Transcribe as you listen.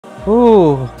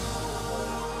Ooh.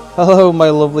 Hello my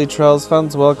lovely Trails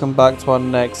fans, welcome back to our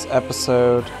next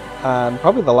episode, and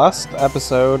probably the last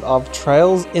episode of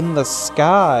Trails in the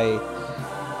Sky.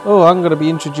 Oh, I'm going to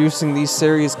be introducing these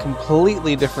series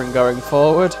completely different going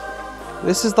forward.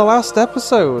 This is the last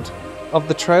episode of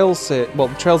the Trails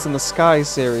in the Sky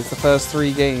series, the first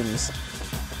 3 games.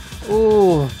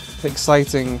 Ooh,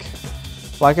 exciting.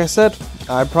 Like I said,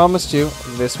 I promised you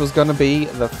this was going to be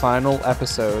the final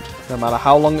episode. No matter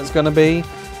how long it's going to be,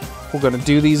 we're going to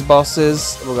do these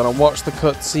bosses, we're going to watch the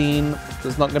cutscene.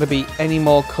 There's not going to be any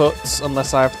more cuts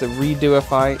unless I have to redo a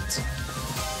fight,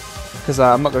 because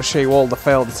I'm not going to show you all the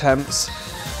failed attempts.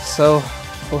 So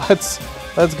let's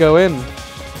go in.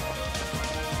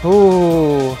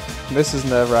 Ooh, this is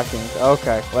nerve-wracking.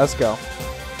 Okay, let's go.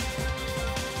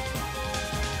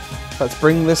 Let's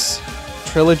bring this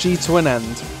trilogy to an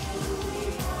end.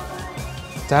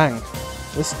 Dang,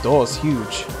 this door's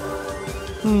huge.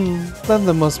 Then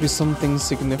there must be something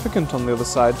significant on the other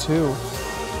side too.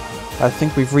 I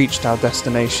think we've reached our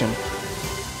destination.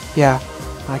 Yeah,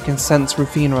 I can sense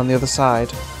Rufina on the other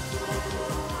side.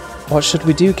 What should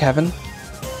we do, Kevin?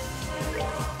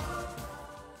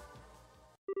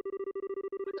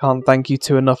 I can't thank you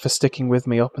two enough for sticking with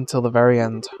me up until the very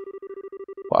end.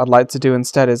 What I'd like to do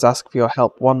instead is ask for your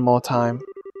help one more time.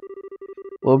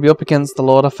 We'll be up against the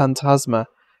Lord of Phantasma,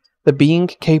 the being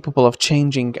capable of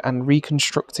changing and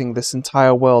reconstructing this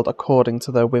entire world according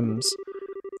to their whims.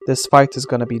 This fight is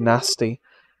going to be nasty,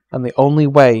 and the only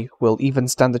way we'll even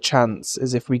stand a chance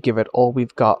is if we give it all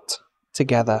we've got,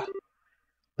 together.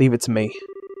 Leave it to me.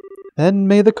 Then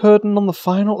may the curtain on the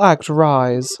final act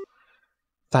rise.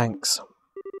 Thanks.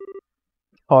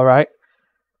 Alright,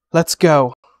 let's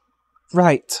go.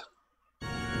 Right.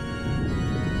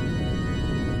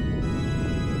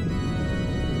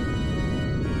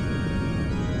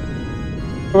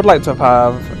 I would like to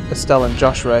have Estelle and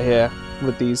Joshua here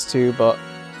with these two, but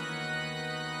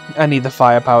I need the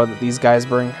firepower that these guys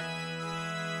bring.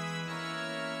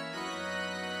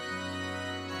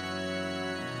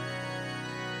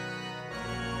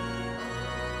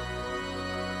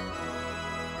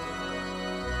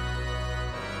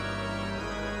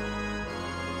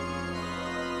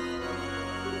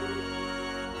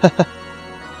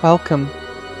 Welcome.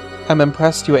 I'm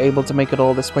impressed you were able to make it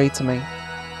all this way to me.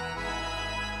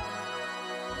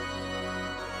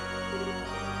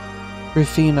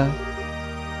 Rufina.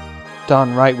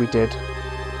 Darn right we did.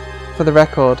 For the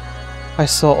record, I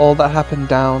saw all that happened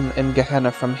down in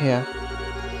Gehenna from here.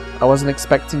 I wasn't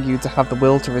expecting you to have the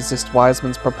will to resist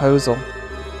Wiseman's proposal.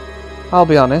 I'll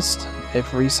be honest,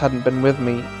 if Reese hadn't been with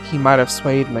me, he might have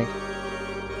swayed me.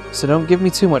 So don't give me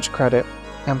too much credit.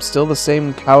 I'm still the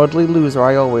same cowardly loser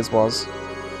I always was.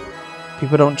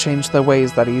 People don't change their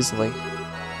ways that easily.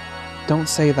 Don't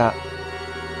say that.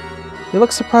 You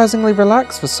look surprisingly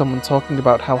relaxed for someone talking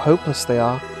about how hopeless they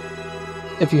are.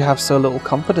 If you have so little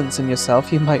confidence in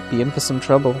yourself, you might be in for some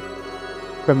trouble.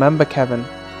 Remember, Kevin,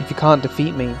 if you can't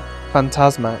defeat me,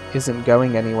 Phantasma isn't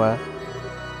going anywhere.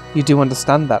 You do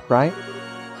understand that, right?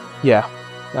 Yeah,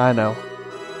 I know.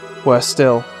 Worse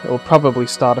still, it will probably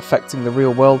start affecting the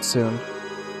real world soon.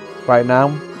 Right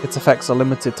now, its effects are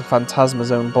limited to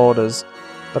Phantasma's own borders,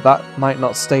 but that might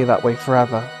not stay that way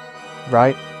forever,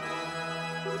 right?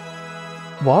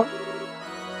 What?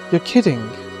 You're kidding?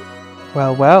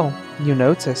 Well, you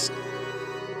noticed.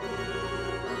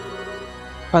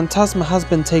 Phantasma has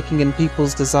been taking in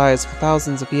people's desires for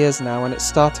thousands of years now, and it's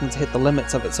starting to hit the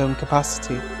limits of its own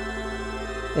capacity.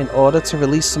 In order to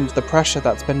release some of the pressure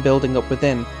that's been building up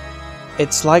within,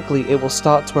 it's likely it will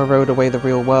start to erode away the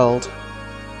real world.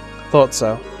 Thought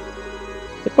so.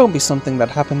 It won't be something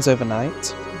that happens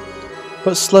overnight.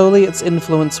 But slowly its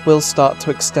influence will start to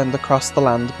extend across the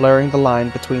land, blurring the line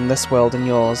between this world and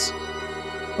yours.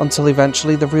 Until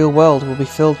eventually the real world will be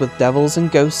filled with devils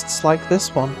and ghosts like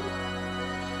this one.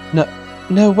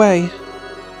 No way.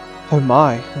 Oh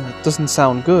my, that doesn't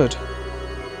sound good.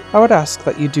 I would ask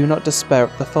that you do not despair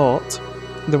at the thought.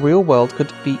 The real world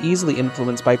could be easily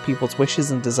influenced by people's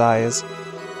wishes and desires.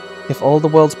 If all the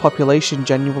world's population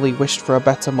genuinely wished for a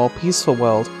better, more peaceful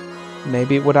world,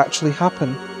 maybe it would actually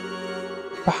happen.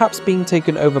 Perhaps being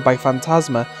taken over by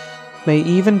Phantasma may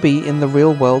even be in the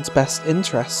real world's best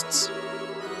interests.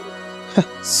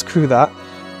 Screw that.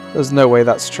 There's no way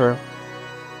that's true.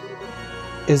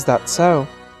 Is that so?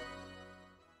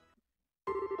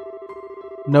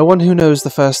 No one who knows the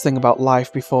first thing about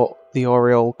life before the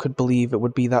Aureole could believe it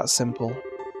would be that simple.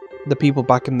 The people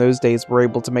back in those days were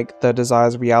able to make their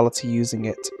desires reality using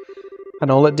it, and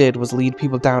all it did was lead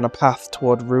people down a path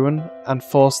toward ruin and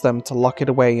force them to lock it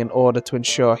away in order to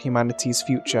ensure humanity's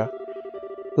future.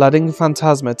 Letting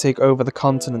Phantasma take over the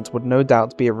continent would no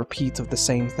doubt be a repeat of the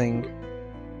same thing.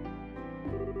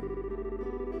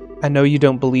 I know you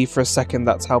don't believe for a second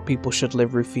that's how people should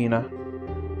live, Rufina.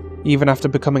 Even after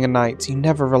becoming a knight, you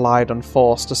never relied on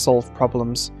force to solve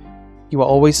problems. You were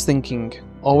always thinking,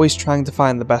 always trying to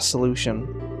find the best solution.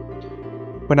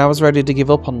 When I was ready to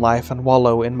give up on life and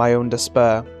wallow in my own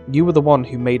despair, you were the one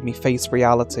who made me face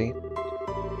reality.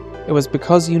 It was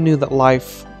because you knew that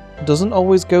life doesn't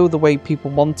always go the way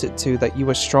people want it to that you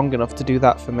were strong enough to do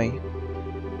that for me.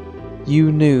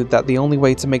 You knew that the only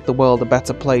way to make the world a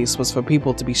better place was for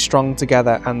people to be strong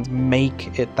together and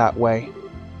make it that way.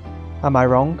 Am I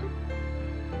wrong?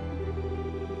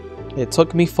 It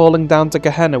took me falling down to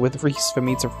Gehenna with Reese for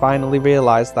me to finally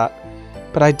realise that,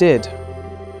 but I did.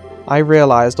 I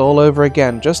realised all over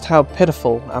again just how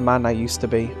pitiful a man I used to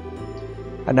be.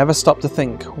 I never stopped to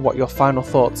think what your final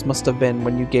thoughts must have been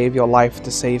when you gave your life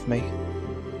to save me.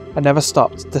 I never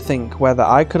stopped to think whether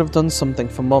I could have done something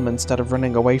for Mum instead of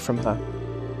running away from her.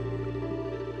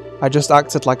 I just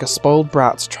acted like a spoiled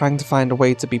brat trying to find a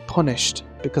way to be punished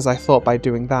because I thought by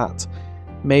doing that,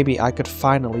 maybe I could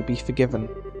finally be forgiven.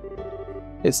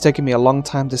 It's taken me a long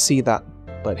time to see that,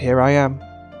 but here I am.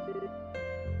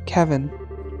 Kevin.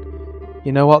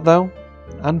 You know what though?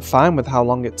 I'm fine with how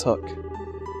long it took.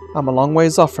 I'm a long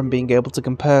ways off from being able to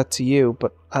compare to you,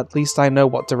 but at least I know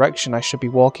what direction I should be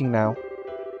walking now.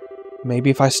 Maybe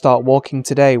if I start walking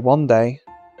today, one day,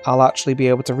 I'll actually be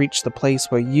able to reach the place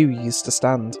where you used to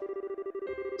stand.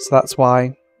 So that's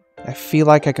why I feel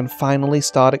like I can finally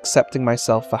start accepting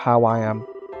myself for how I am.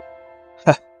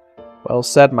 Heh, well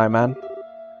said, my man.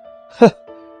 Heh,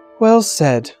 well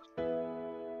said.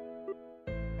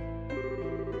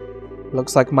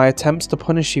 Looks like my attempts to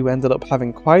punish you ended up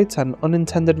having quite an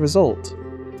unintended result.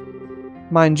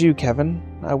 Mind you, Kevin,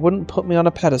 I wouldn't put me on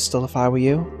a pedestal if I were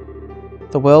you.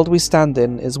 The world we stand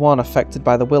in is one affected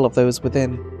by the will of those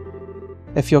within.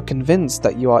 If you're convinced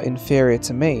that you are inferior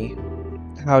to me,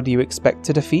 how do you expect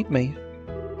to defeat me?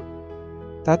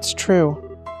 That's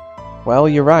true. Well,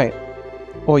 you're right.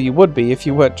 Or you would be if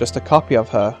you weren't just a copy of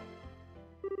her.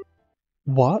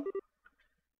 What?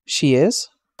 She is?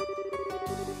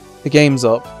 The game's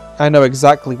up. I know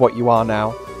exactly what you are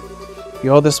now.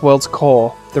 You're this world's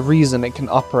core, the reason it can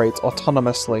operate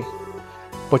autonomously.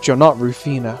 But you're not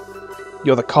Rufina.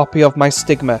 You're the copy of my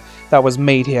stigma that was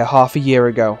made here half a year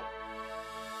ago.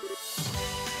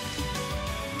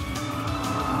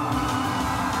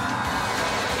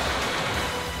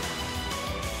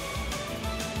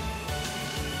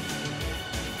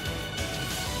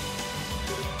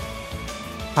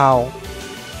 How?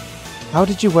 How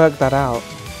did you work that out?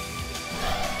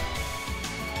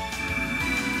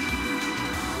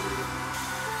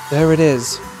 There it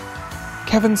is.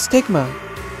 Kevin's stigma.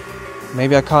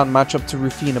 Maybe I can't match up to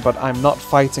Rufina, but I'm not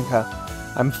fighting her.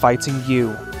 I'm fighting you.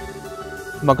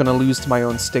 I'm not gonna lose to my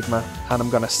own stigma, and I'm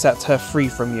gonna set her free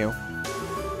from you.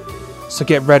 So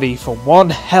get ready for one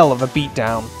hell of a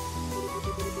beatdown.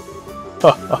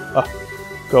 Ha ha ha.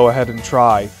 Go ahead and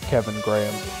try, Kevin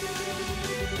Graham.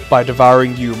 By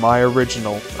devouring you, my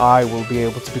original, I will be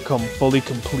able to become fully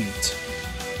complete.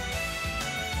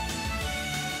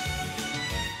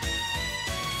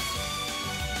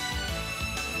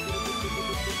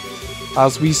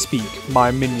 As we speak,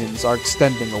 my minions are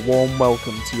extending a warm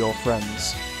welcome to your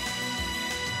friends.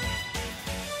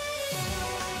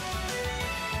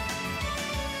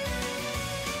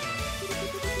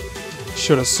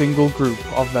 Should a single group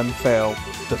of them fail,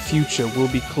 the future will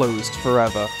be closed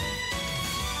forever.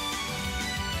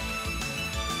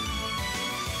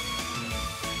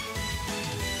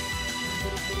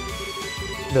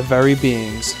 The very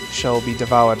beings shall be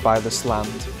devoured by this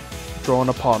land, drawn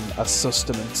upon as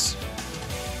sustenance.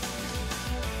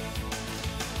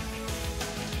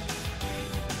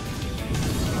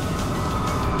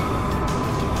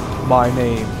 My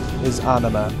name is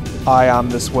Anima. I am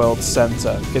this world's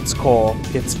center, its core,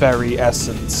 its very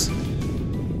essence.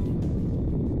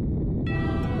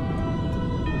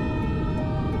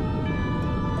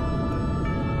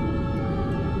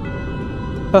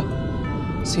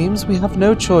 Seems we have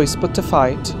no choice but to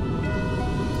fight.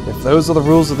 If those are the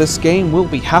rules of this game, we'll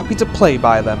be happy to play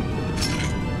by them.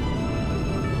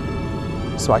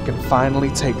 So I can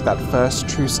finally take that first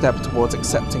true step towards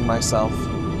accepting myself.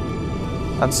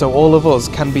 And so all of us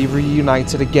can be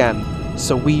reunited again,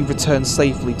 so we return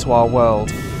safely to our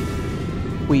world.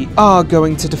 We are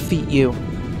going to defeat you.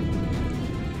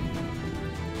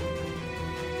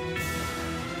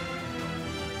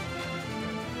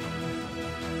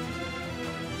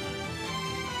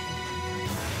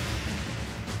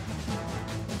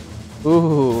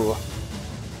 Ooh.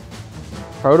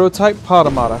 Prototype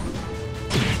Potomata.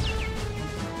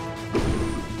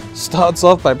 Starts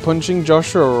off by punching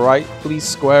Joshua rightly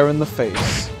square in the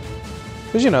face.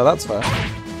 Because, you know, that's fair.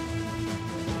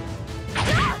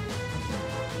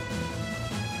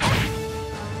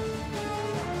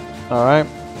 Alright.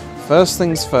 First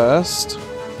things first.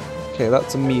 Okay,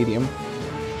 that's a medium.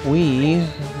 We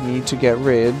need to get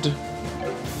rid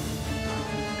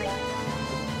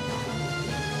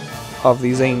of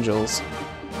these angels.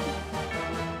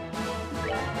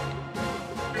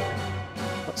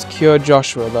 Let's cure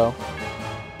Joshua, though.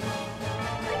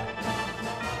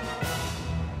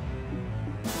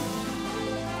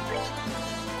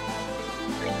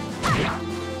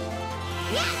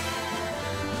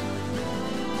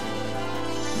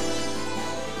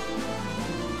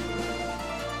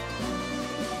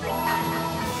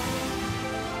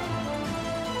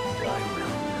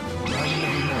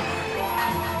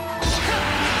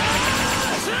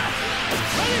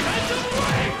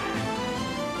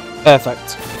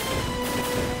 Perfect.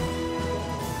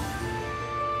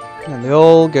 And they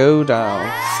all go down.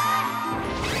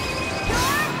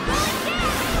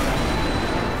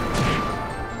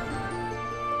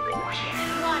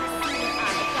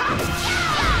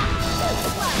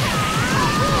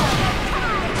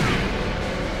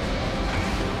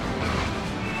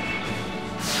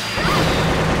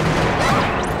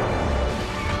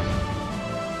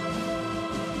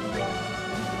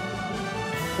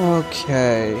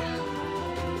 Okay.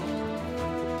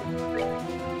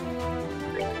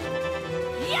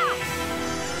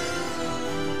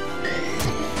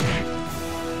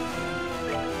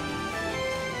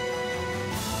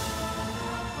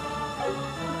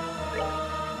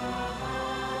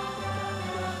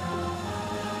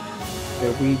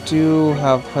 We do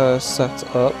have her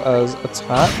set up as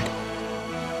attack.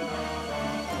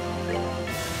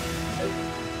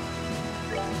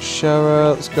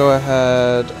 Shara, let's go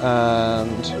ahead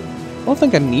and... I don't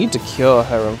think I need to cure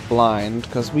her of blind,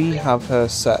 because we have her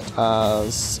set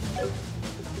as...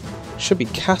 should be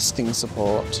casting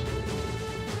support.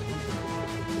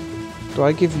 Do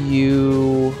I give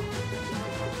you...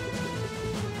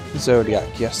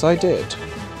 Zodiac? Yes, I did.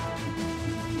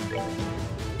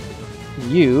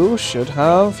 You should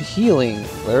have healing.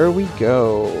 There we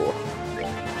go.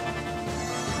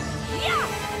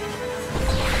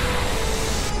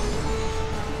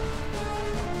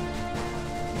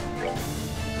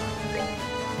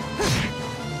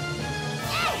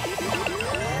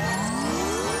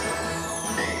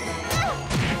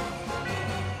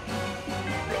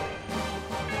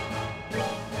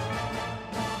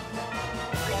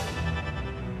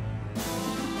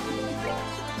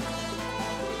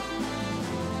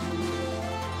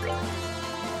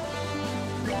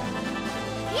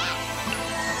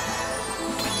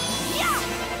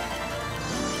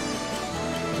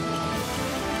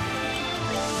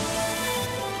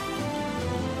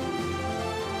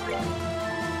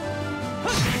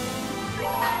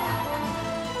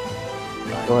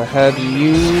 Go ahead and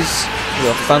use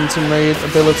your Phantom Raid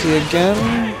ability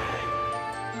again.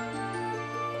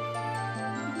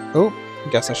 Oh, I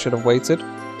guess I should have waited.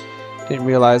 Didn't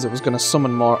realize it was going to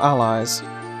summon more allies.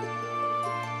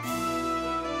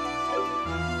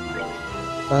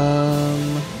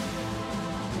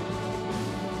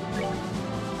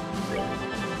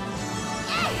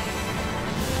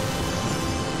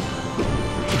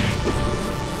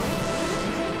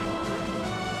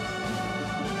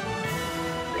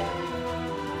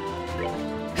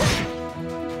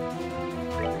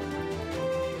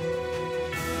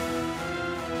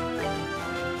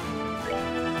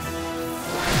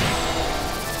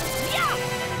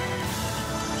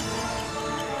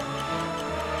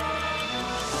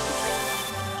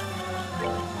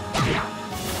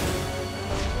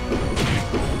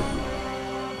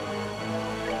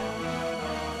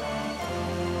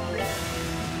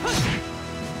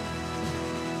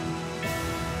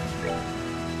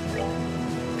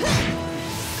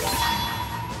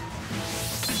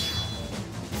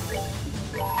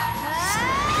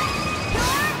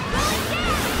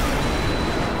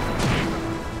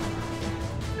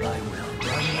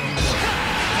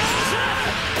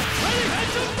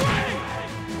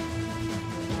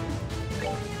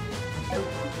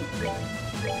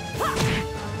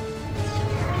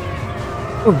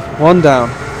 Ooh, one down.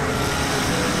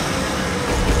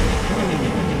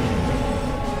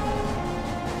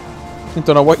 I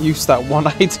don't know what use that one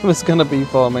item is going to be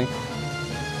for me.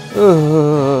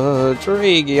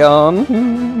 Dragion.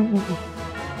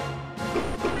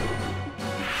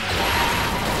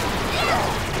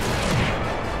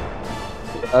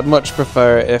 I'd much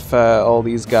prefer if all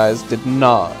these guys did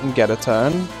not get a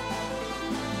turn.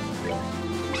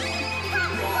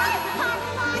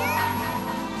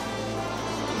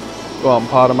 Go on,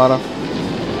 Partamata.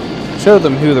 Show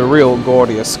them who the real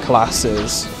Gordius class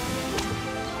is.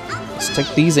 Let's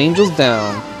take these angels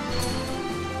down.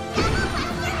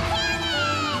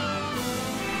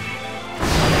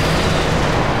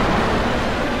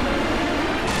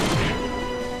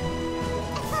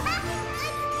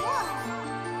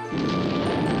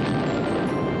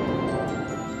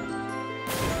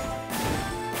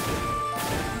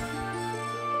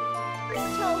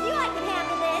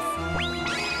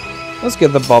 Let's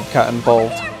get the Bobcat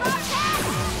involved.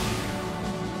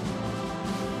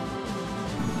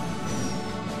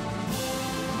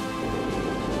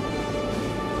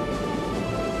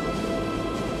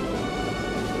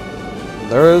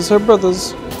 There's her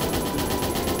brothers.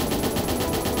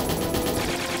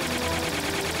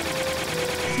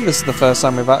 This is the first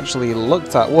time we've actually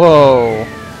looked at. Whoa!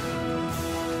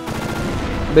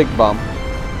 Big bomb.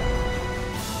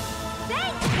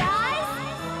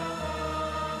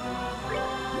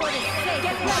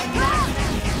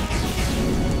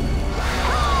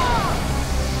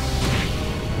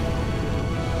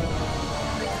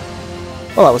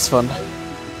 Well, that was fun.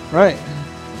 Right.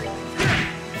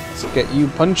 Let's get you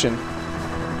punching.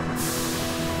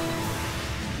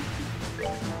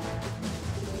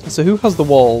 So who has the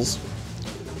walls?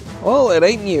 Well, it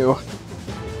ain't you.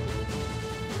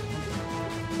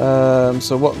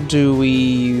 So what do we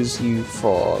use you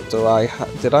for?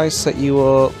 Did I set you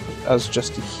up as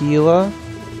just a healer?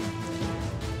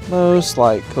 Most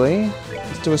likely.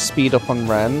 Let's do a speed up on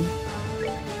Ren.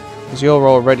 Because you're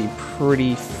already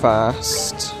pretty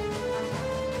fast.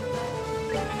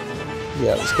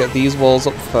 Yeah, let's get these walls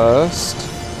up first.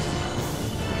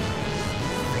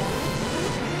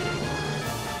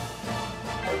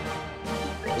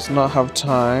 Does not have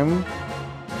time.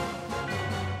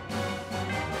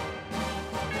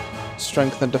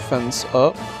 Strength and defense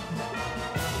up.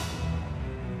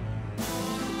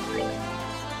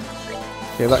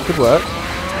 Okay, that could work.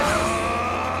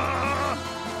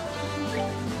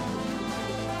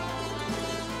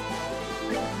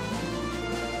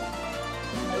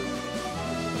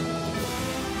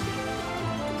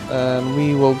 And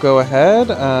we will go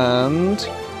ahead and...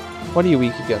 What are you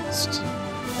weak against?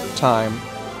 Time.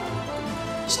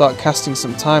 Start casting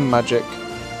some time magic.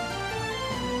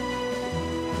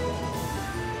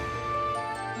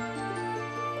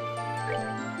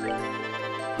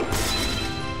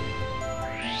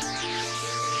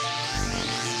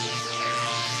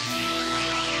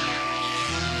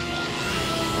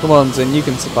 Come on, Zin, you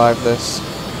can survive this.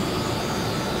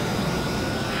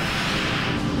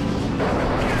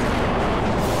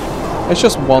 It's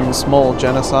just one small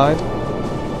genocide.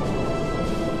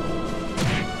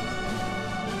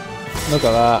 Look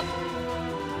at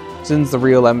that. Zin's the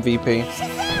real MVP.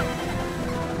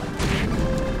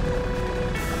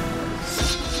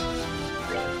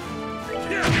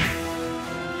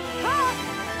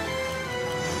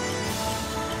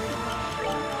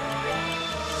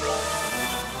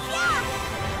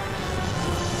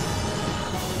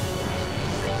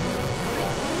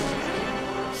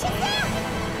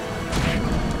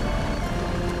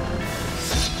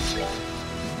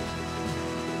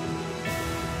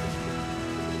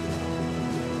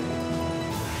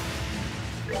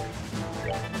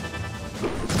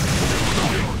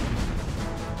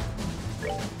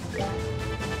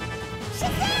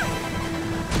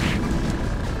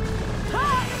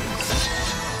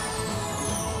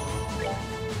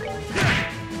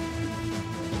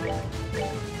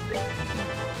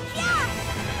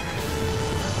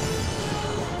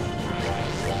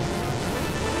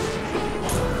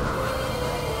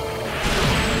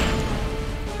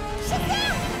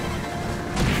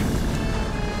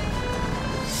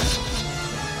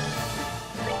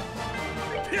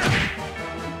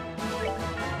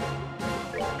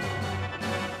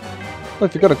 Well,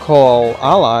 if you're gonna call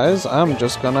allies, I'm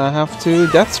just gonna have to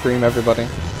death scream everybody.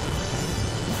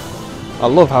 I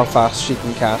love how fast she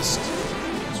can cast.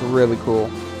 It's really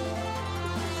cool.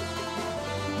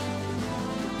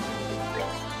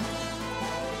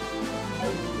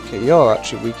 Okay, you're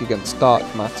actually weak against dark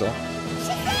matter.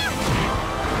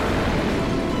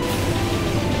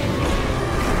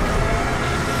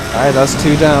 Alright, that's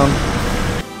 2 down.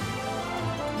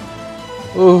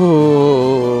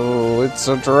 Ooh, it's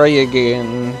a Dre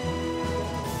again.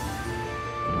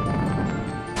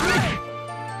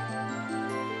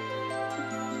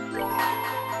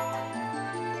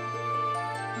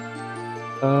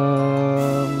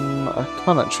 I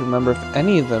can't actually remember if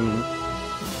any of them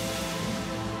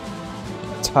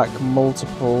attack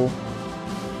multiple.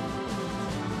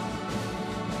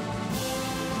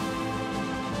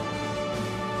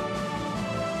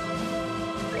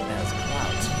 As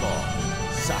clouds fall,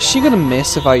 Is she gonna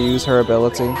miss if I use her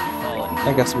ability?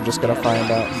 I guess we're just gonna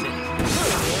find out.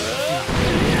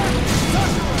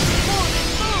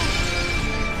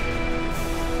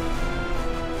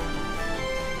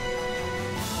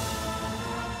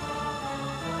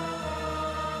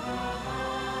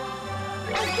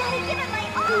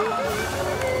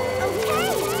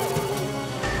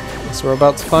 Guess we're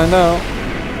about to find out.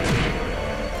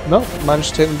 Nope,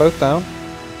 managed to take them both down.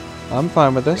 I'm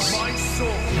fine with this.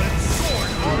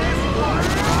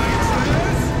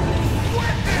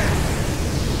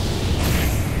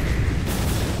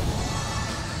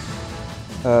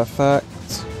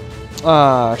 Perfect.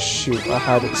 Ah, shoot, I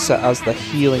had it set as the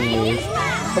healing move.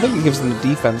 I think it gives them the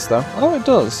defense though. Oh, it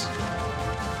does.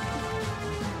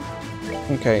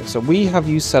 Okay, so we have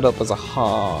you set up as a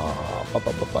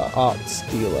art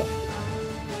stealer.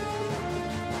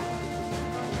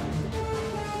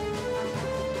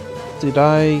 Did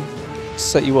I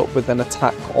set you up with an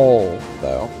attack all,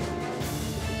 though?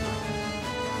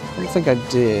 I don't think I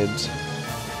did.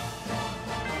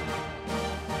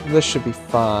 This should be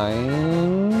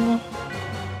fine. I'm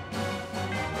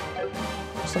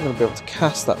just not going to be able to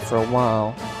cast that for a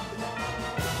while.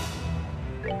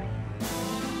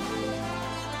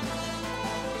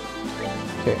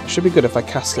 Okay, it should be good if I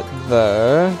cast it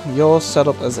there. You're set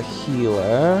up as a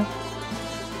healer.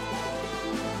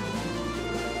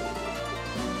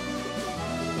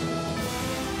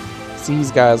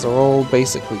 These guys are all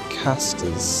basically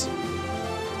casters.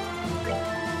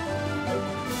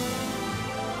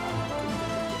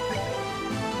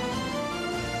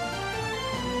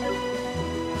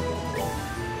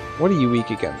 What are you weak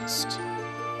against?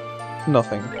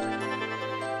 Nothing.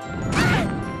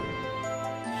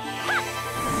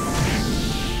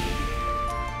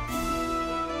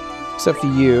 Except for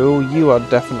you, you are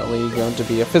definitely going to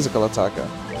be a physical attacker.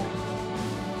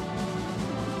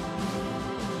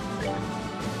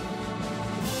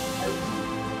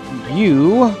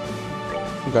 You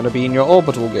are going to be in your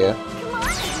orbital gear.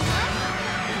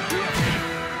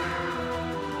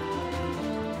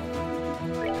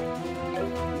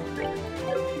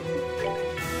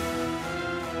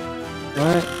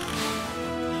 Alright.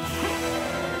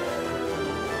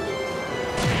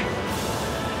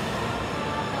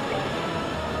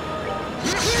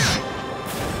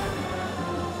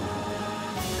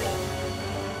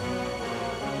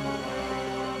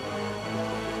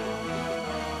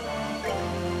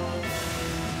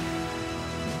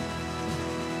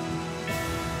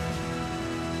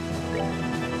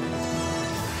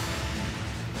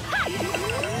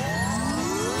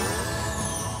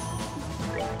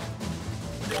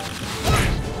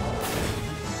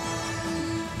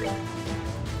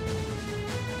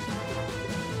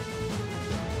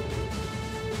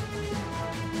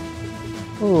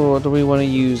 Oh, what do we want to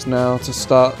use now to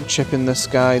start chipping this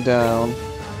guy down?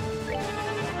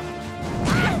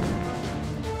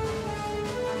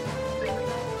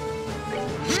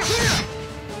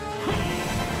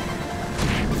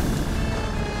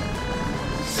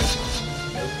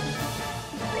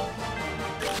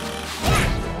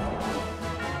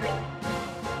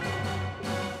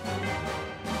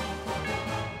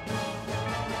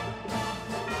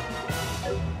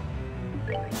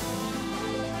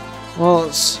 Well,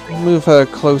 let's move her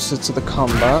closer to the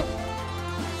combat.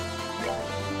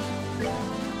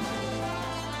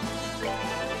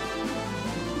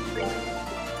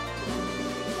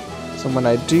 So when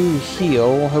I do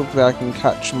heal, hopefully I can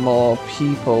catch more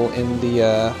people in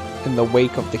the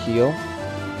wake of the heal.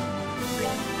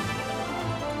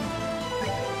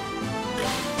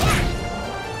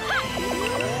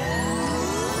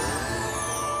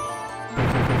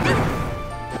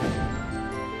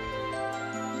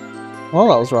 Well,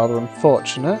 that was rather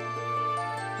unfortunate.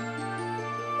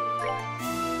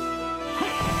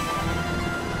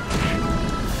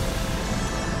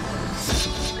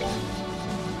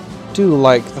 Do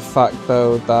like the fact,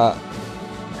 though, that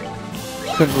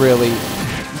I couldn't really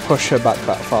push her back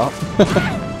that far.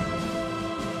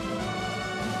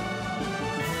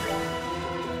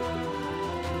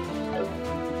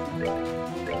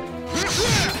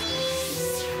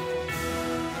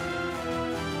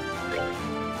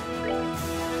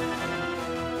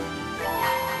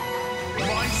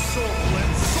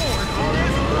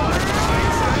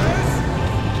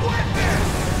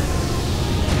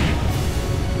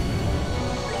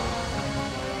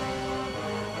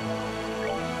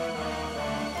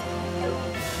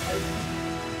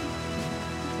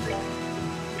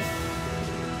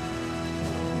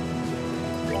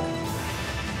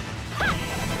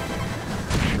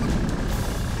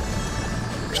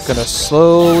 Just gonna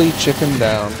slowly chip him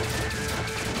down.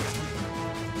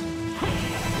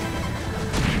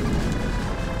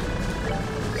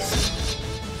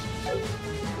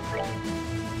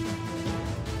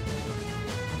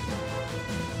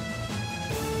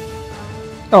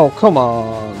 Oh, come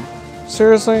on.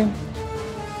 Seriously?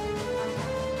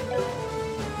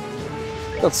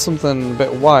 That's something a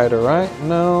bit wider, right?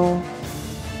 No.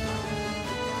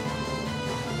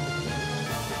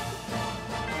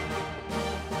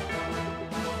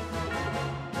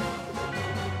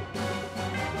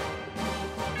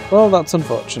 Well, that's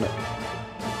unfortunate.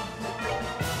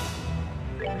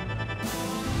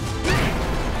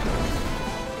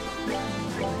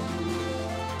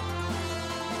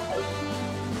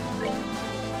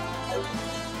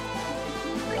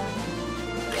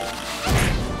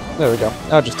 There we go.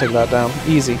 I'll just take that down.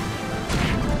 Easy.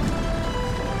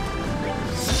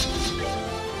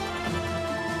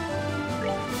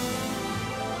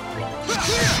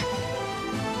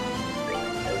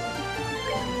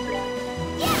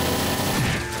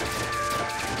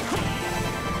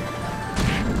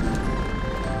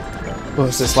 Well,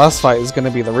 this last fight is going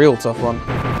to be the real tough one.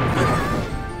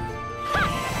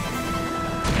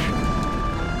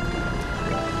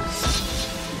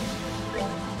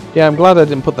 Yeah, I'm glad I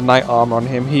didn't put the knight armor on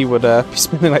him. He would be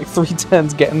spending like 3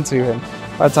 turns getting to him.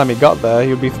 By the time he got there, he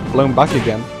would be blown back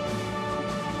again.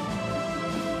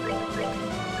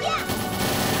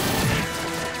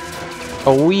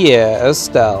 Oh yeah,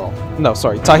 Estelle. No,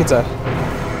 sorry, Taita.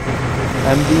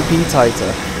 MVP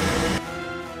Taita.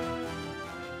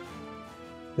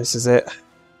 This is it.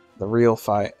 The real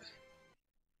fight.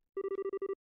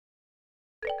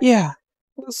 Yeah,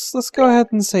 let's go ahead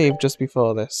and save just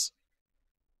before this.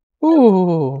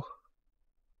 Ooh.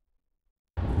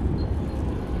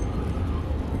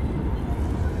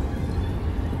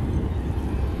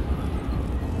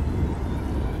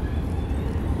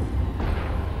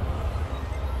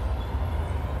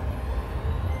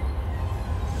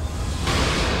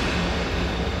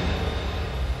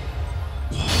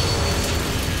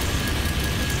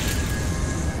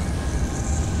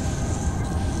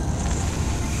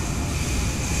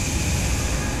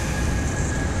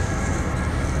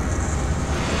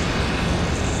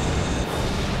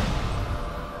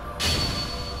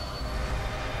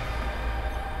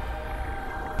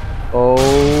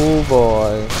 Oh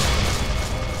boy.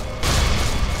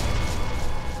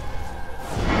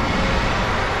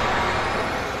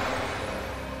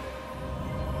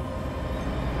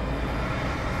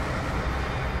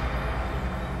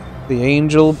 The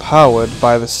angel powered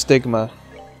by the stigma.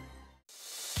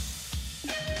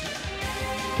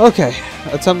 Okay,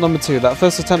 attempt number 2. That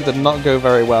first attempt did not go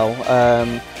very well.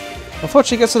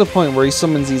 Unfortunately, it gets to the point where he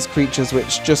summons these creatures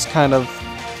which just kind of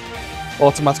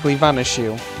automatically vanish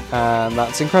you, and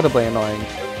that's incredibly annoying.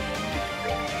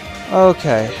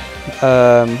 Okay,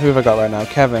 who have I got right now?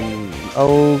 Kevin.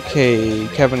 Okay,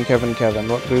 Kevin,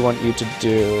 what do we want you to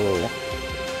do?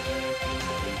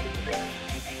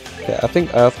 Yeah, I think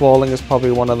earthwalling is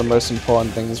probably one of the most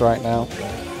important things right now.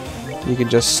 You can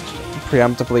just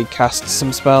preemptively cast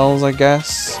some spells, I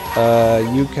guess.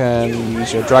 You can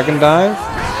use your dragon dive.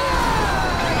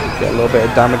 Get a little bit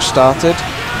of damage started.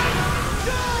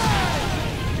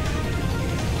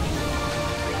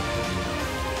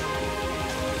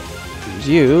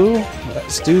 You,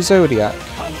 let's do Zodiac.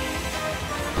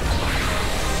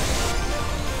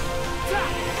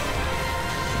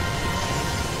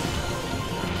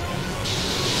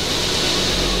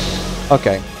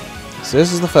 Okay, so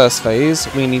this is the first phase.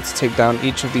 We need to take down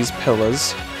each of these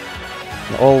pillars.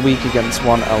 They're all weak against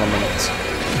one element.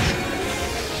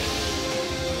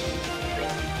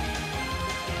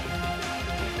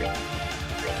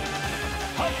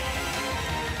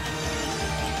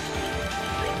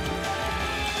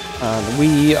 And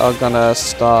we are gonna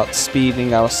start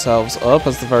speeding ourselves up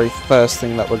as the very first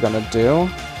thing that we're gonna do.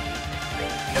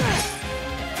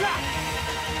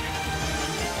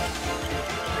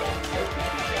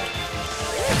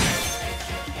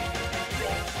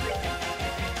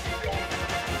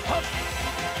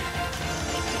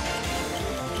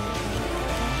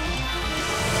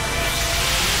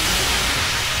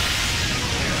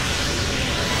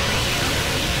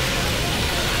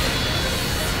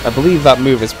 I believe that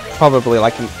move is probably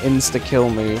like an insta-kill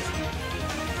move.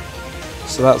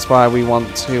 So that's why we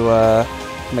want to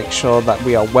make sure that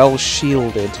we are well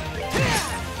shielded.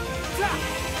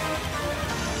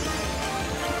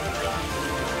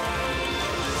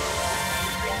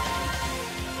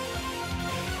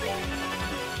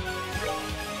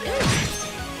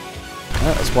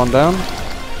 Alright, that's one down.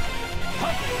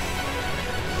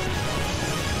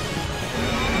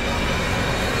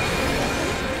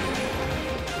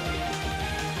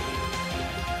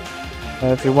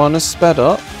 If you want to sped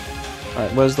up...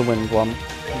 Alright, where's the wind one?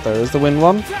 There is the wind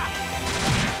one.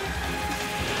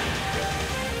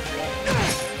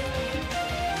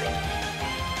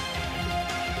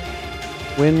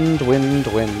 Wind, wind,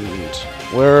 wind.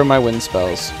 Where are my wind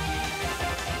spells?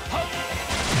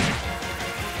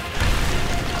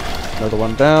 Another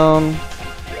one down.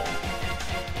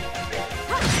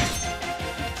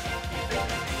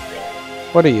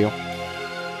 What are you?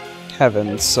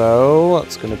 Heaven, so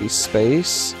that's going to be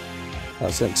space.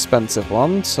 That's an expensive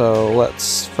one, so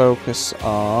let's focus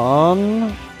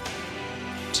on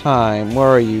time. Where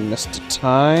are you, Mr.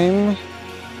 Time?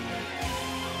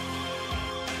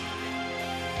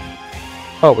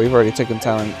 Oh, we've already taken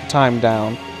time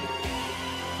down.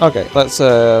 Okay, let's,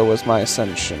 where's my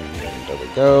ascension? There we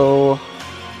go.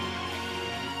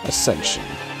 Ascension.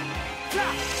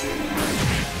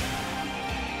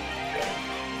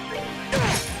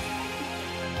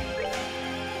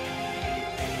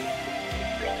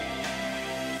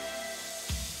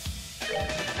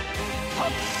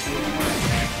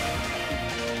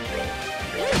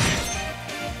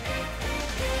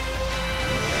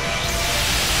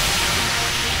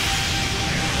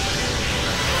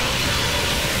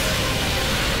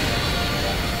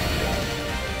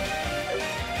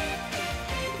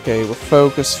 Okay, we'll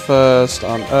focus first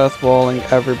on earth walling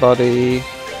everybody.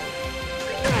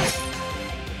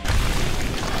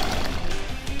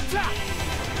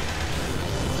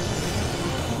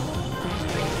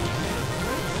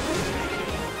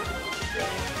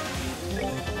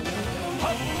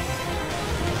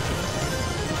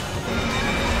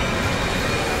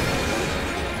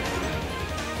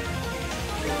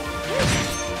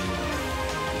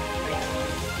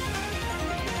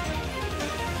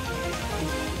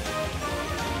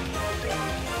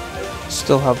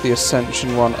 Still have the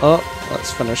Ascension one up.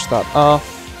 Let's finish that off.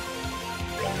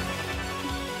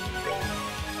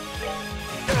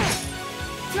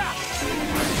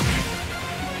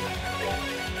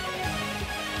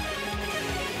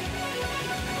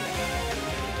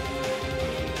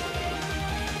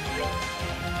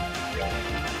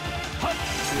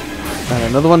 And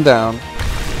another one down.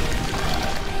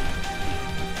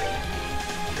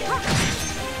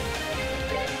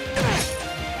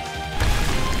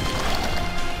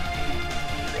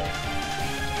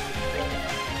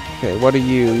 Okay, what are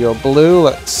you? You're blue.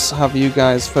 Let's have you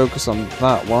guys focus on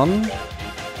that one.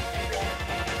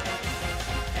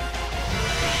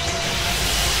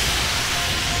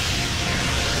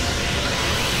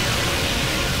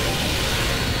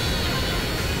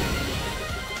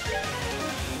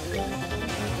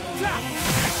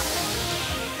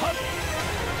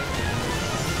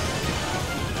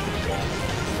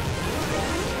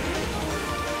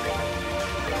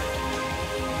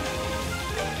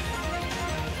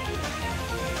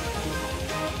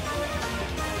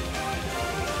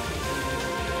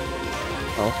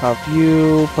 I'll have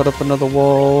you put up another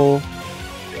wall.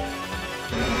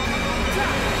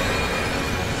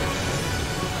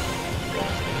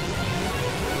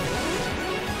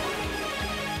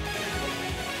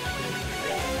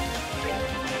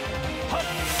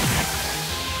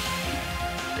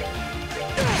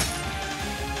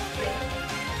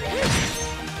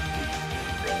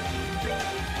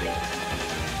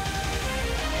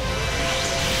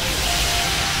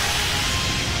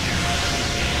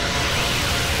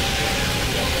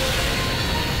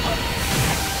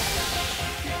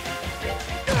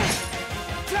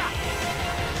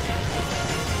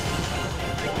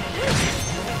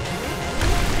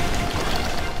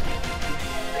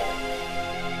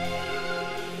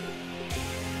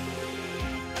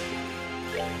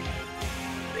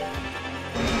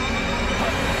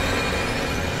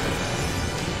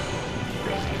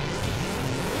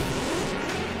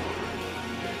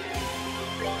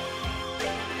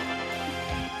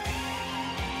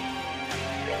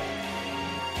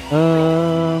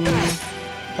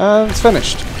 And it's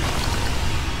finished.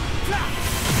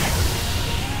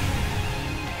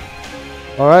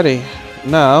 Alrighty,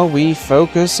 now we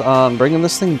focus on bringing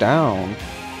this thing down.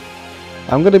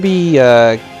 I'm going to be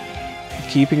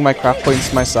keeping my craft points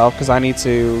to myself because I need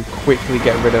to quickly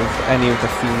get rid of any of the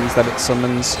fiends that it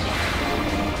summons.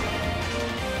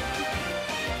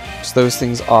 So those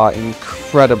things are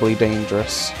incredibly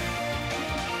dangerous.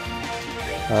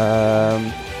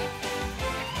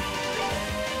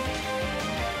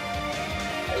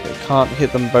 Can't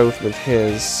hit them both with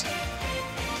his.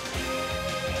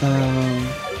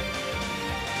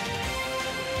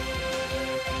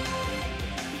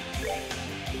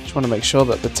 Just want to make sure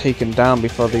that they're taken down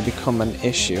before they become an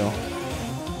issue.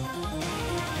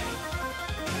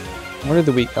 What are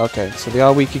the weak? Okay, so they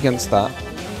are weak against that.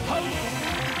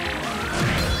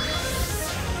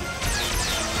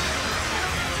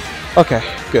 Okay,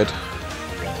 good.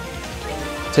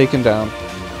 Taken down.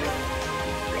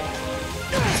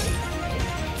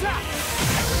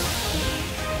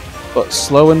 But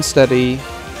slow and steady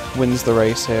wins the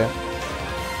race here.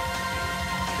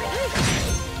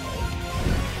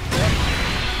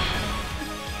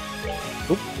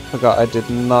 Oop, forgot I did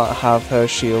not have her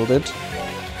shielded.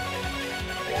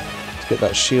 Let's get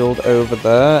that shield over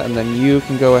there, and then you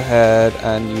can go ahead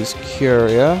and use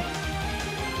Curia.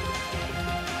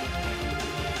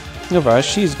 Otherwise,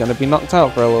 she's going to be knocked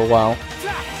out for a little while.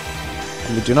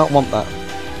 And we do not want that.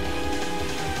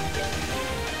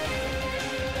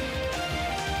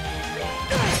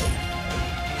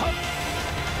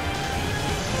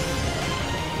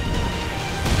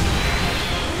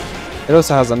 It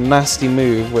also has a nasty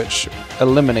move which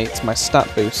eliminates my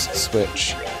stat boosts,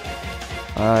 which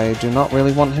I do not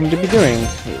really want him to be doing.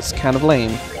 It's kind of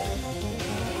lame.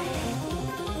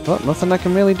 But nothing I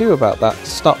can really do about that to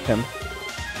stop him.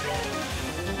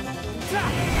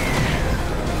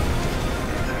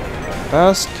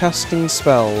 Fast casting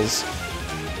spells.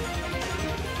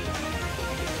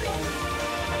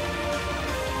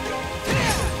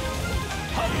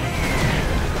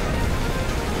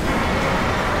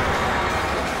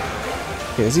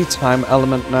 Okay, is he time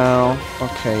element now?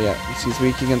 Okay, yeah, he's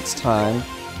weak against time.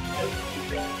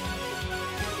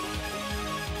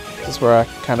 This is where I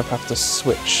kind of have to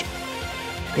switch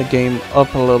the game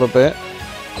up a little bit.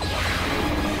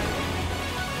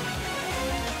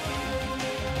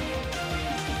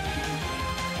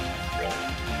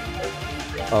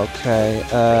 Okay,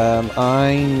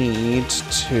 I need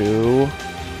to...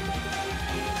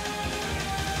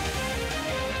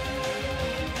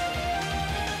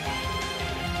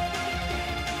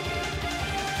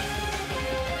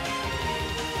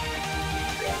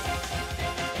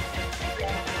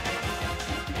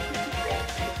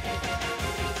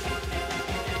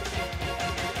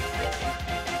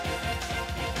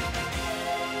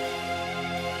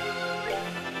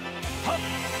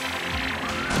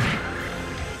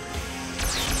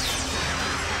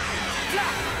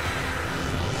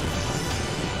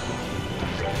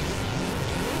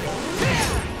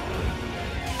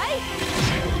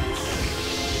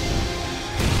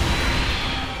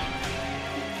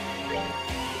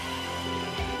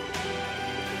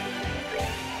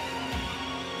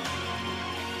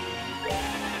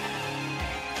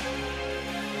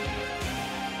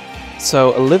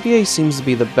 So Olivier seems to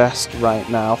be the best right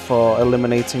now for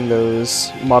eliminating those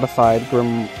modified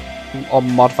Grim or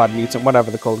modified mutant,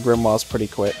 whatever they're called, Grimoires pretty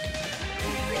quick.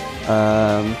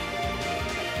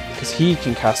 Because he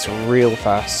can cast real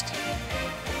fast.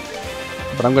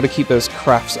 But I'm going to keep those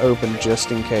crafts open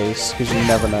just in case, because you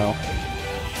never know.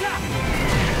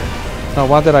 Oh,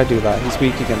 why did I do that? He's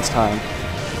weak against time.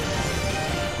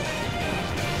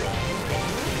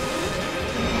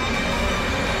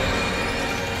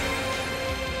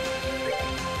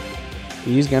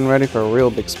 He's getting ready for a real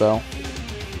big spell.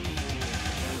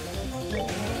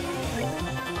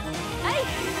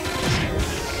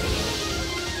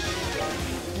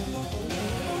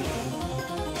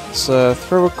 Let's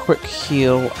throw a quick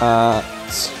heal at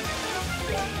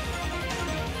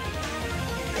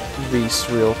Reese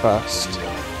real fast.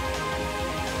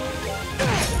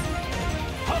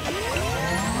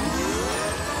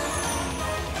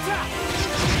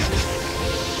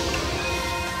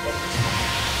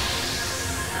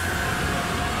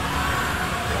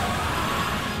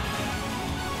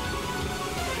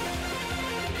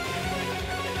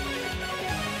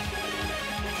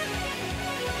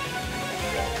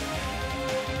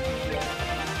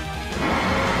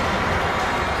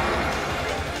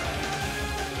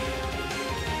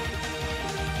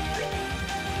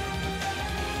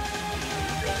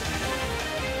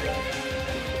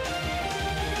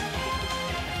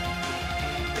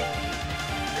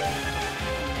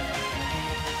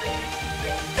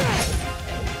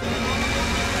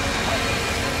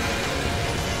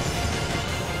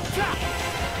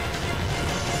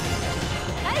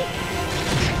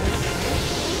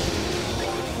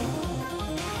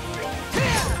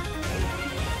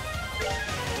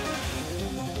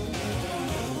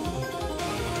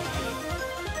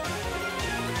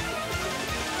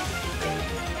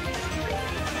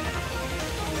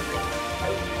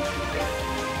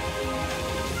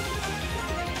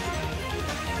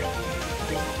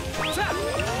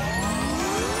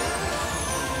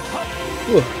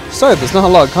 Ooh, sorry, there's not a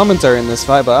lot of commentary in this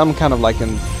fight, but I'm kind of like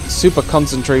in super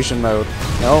concentration mode.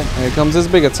 Oh, here comes his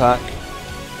big attack.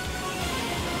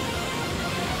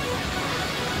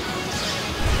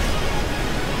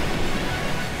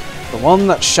 The one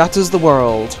that shatters the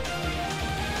world.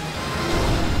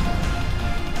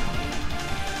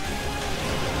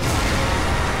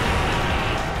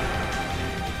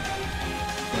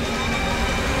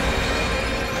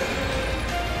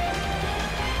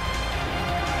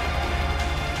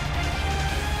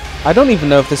 I don't even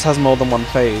know if this has more than one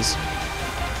phase.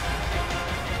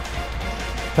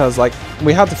 Because, like,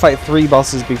 we had to fight 3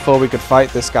 bosses before we could fight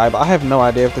this guy, but I have no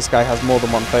idea if this guy has more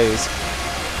than one phase.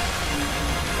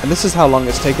 And this is how long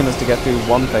it's taken us to get through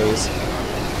one phase.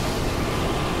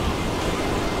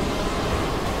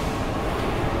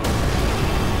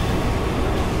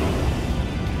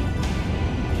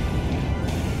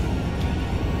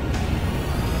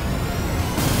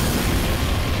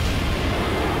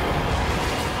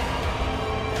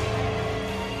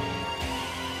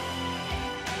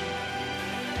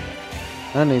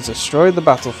 And he's destroyed the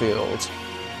battlefield.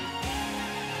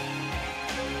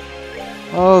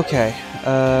 Okay.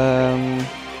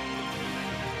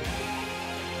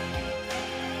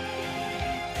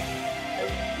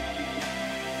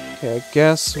 Okay, I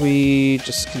guess we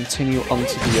just continue on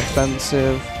to the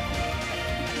offensive.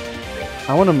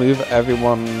 I want to move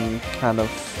everyone kind of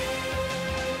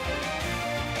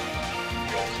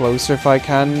closer if I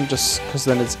can, just because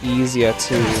then it's easier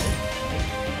to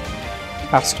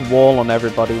cast wall on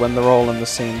everybody when they're all in the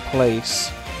same place.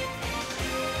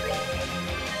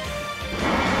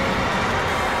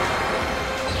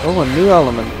 Oh, a new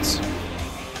element.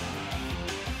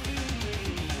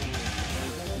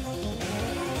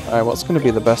 Alright, what's going to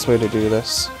be the best way to do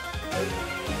this?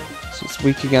 So it's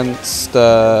weak against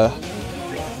dark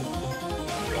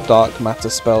matter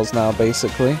spells now,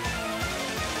 basically.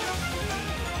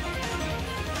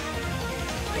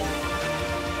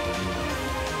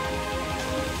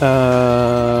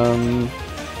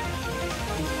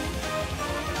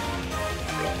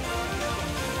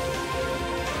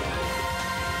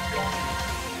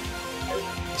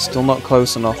 Still not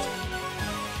close enough.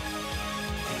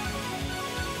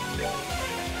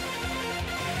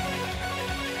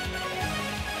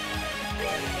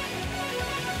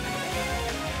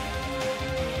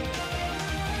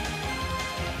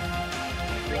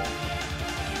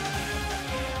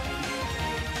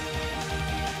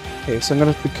 Okay, so I'm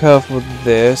going to have to be careful with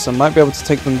this. I might be able to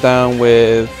take them down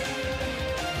with...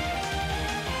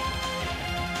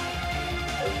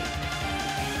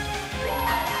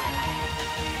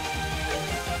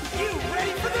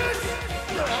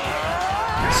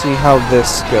 see how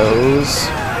this goes.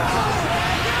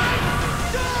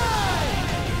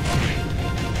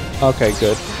 Okay,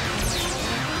 good.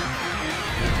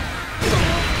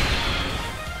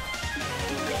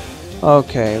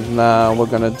 Okay, now we're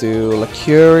gonna do La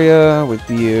Curia with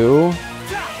you.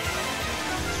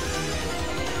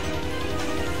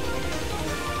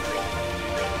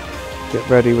 Get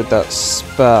ready with that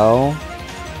spell.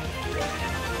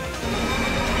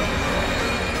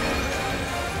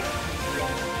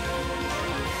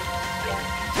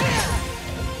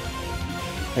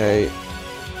 Okay.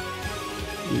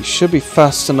 You should be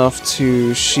fast enough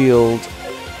to shield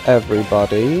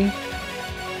everybody.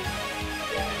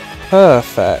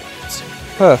 Perfect.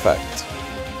 Perfect.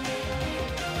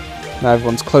 Now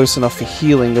everyone's close enough for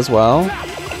healing as well.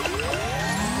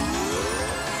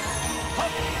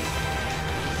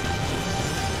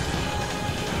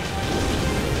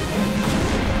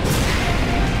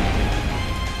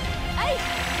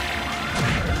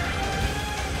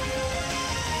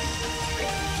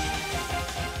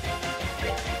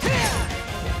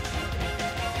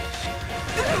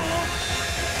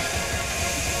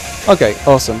 Okay,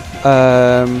 awesome.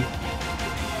 So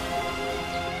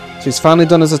he's finally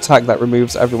done his attack that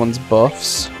removes everyone's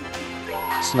buffs.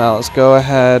 So now let's go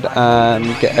ahead and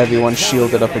get everyone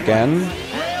shielded up again.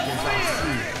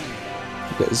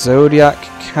 Get Zodiac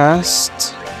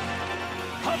cast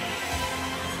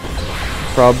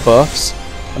for our buffs,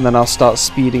 and then I'll start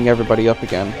speeding everybody up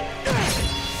again.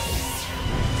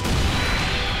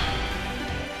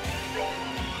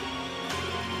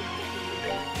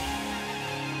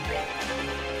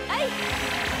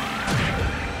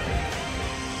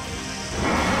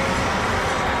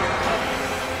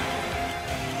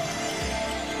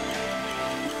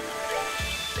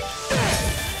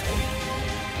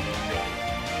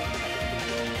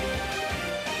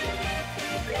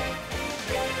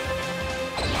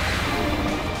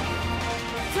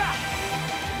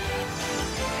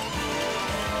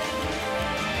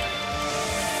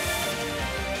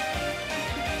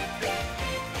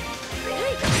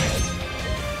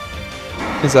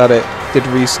 Is that it? Did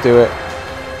Reese do it?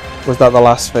 Was that the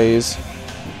last phase?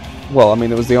 Well, I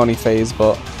mean, it was the only phase,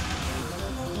 but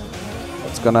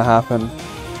what's gonna happen?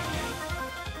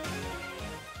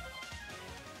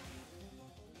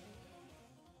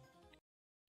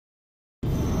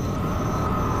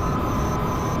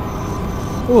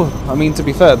 Ooh, I mean, to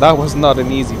be fair, that was not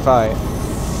an easy fight.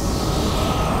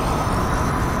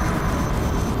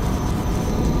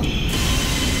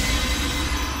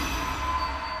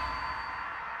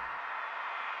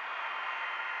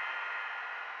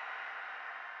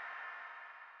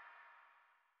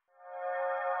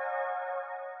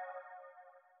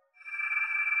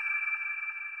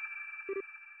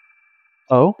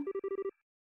 Oh?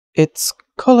 Its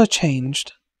color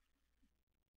changed.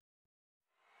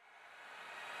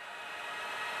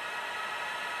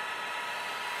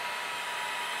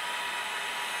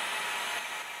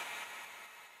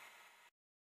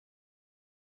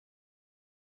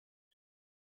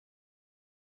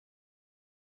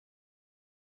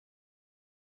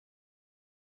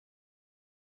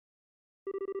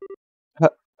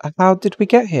 How did we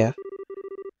get here?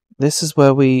 This is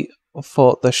where we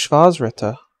fought the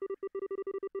Schwarzritter.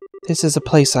 This is a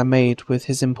place I made with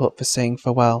his input for saying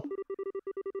farewell.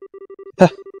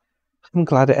 I'm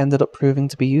glad it ended up proving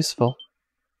to be useful.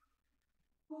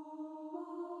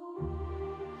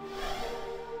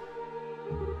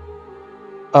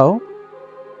 Oh?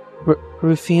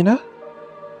 Rufina?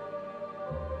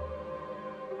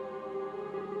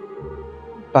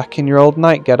 Back in your old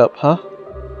knight getup, huh?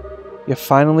 You're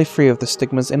finally free of the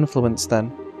stigma's influence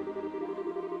then.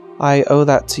 I owe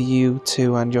that to you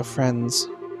two and your friends.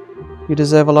 You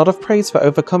deserve a lot of praise for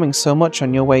overcoming so much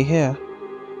on your way here.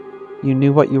 You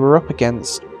knew what you were up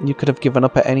against. You could have given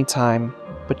up at any time,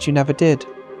 but you never did.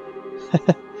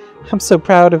 I'm so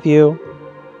proud of you.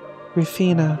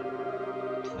 Rufina.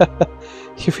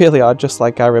 You really are just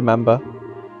like I remember.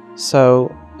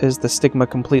 So, is the stigma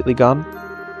completely gone?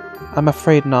 I'm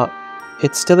afraid not.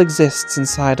 It still exists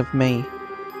inside of me.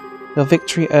 Your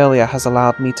victory earlier has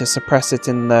allowed me to suppress it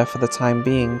in there for the time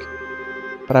being,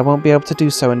 but I won't be able to do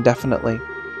so indefinitely.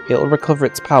 It'll recover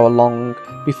its power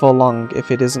before long if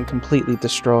it isn't completely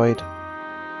destroyed.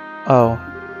 Oh.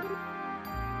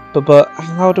 But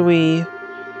how do we...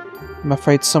 I'm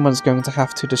afraid someone's going to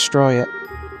have to destroy it.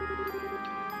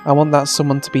 I want that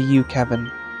someone to be you,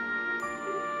 Kevin.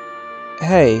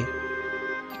 Hey,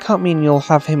 you can't mean you'll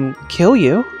have him kill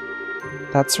you?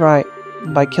 That's right.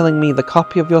 By killing me, the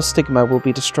copy of your stigma will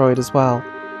be destroyed as well.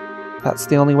 That's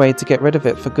the only way to get rid of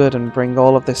it for good and bring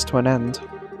all of this to an end.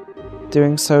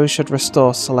 Doing so should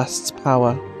restore Celeste's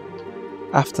power.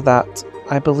 After that,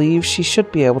 I believe she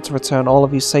should be able to return all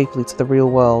of you safely to the real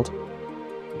world.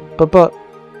 But...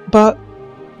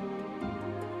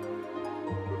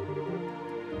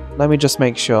 Let me just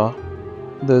make sure.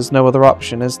 There's no other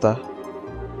option, is there?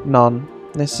 None.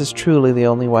 This is truly the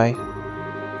only way.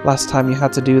 Last time you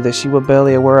had to do this, you were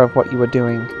barely aware of what you were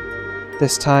doing.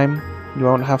 This time, you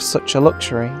won't have such a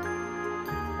luxury.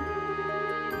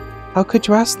 How could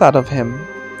you ask that of him?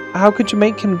 How could you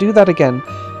make him do that again,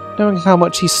 knowing how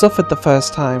much he suffered the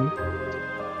first time?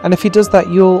 And if he does that,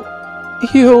 you'll...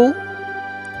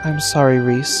 I'm sorry,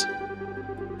 Reese.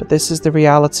 But this is the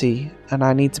reality, and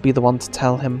I need to be the one to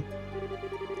tell him.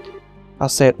 I'll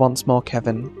say it once more,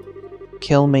 Kevin.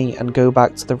 Kill me and go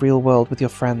back to the real world with your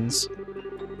friends.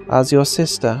 As your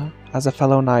sister, as a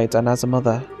fellow knight, and as a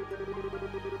mother.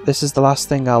 This is the last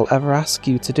thing I'll ever ask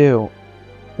you to do.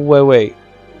 Wait,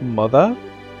 mother?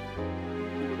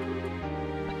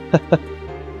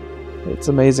 It's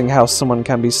amazing how someone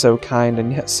can be so kind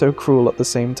and yet so cruel at the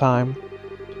same time.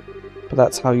 But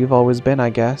that's how you've always been, I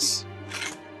guess.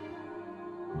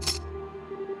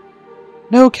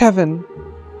 No, Kevin!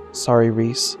 Sorry,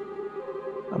 Reese.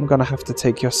 I'm gonna have to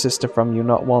take your sister from you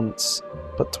not once,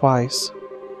 but twice.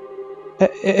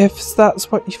 If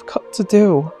that's what you've got to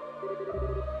do,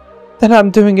 then I'm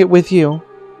doing it with you.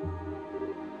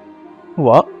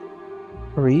 What?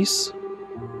 Reese?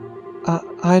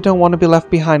 I don't want to be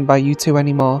left behind by you two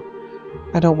anymore.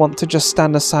 I don't want to just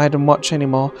stand aside and watch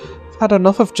anymore. I've had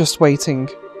enough of just waiting.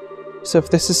 So if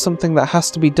this is something that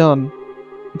has to be done,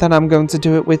 then I'm going to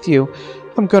do it with you.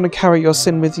 I'm going to carry your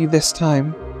sin with you this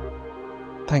time.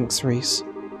 Thanks, Reese.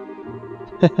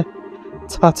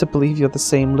 It's hard to believe you're the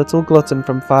same little glutton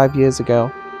from 5 years ago.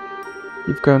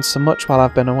 You've grown so much while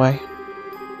I've been away.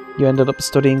 You ended up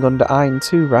studying under Ein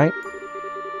too, right?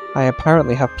 I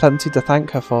apparently have plenty to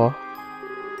thank her for.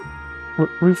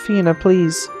 Rufina,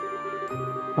 please.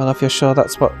 Well, if you're sure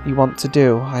that's what you want to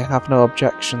do, I have no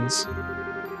objections.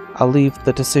 I'll leave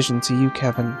the decision to you,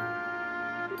 Kevin.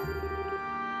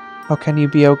 How can you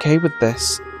be okay with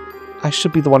this? I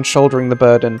should be the one shouldering the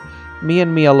burden. Me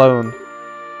and me alone.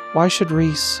 Why should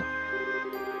Reese...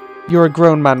 You're a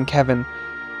grown man, Kevin.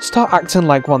 Start acting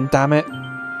like one, damn it.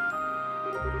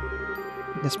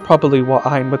 It's probably what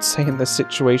Ein would say in this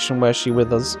situation where she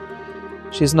with us.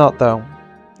 She's not, though.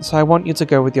 So I want you to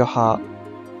go with your heart.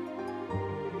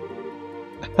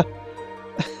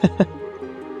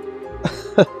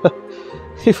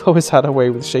 You've always had a way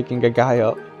with shaking a guy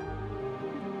up.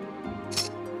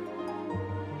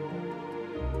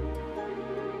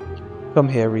 Come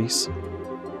here, Reese.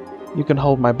 You can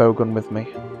hold my bowgun with me.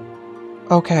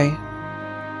 Okay.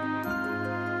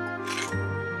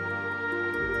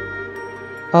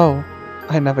 Oh,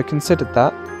 I never considered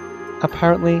that.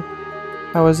 Apparently,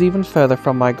 I was even further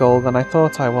from my goal than I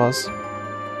thought I was.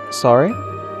 Sorry?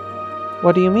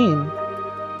 What do you mean?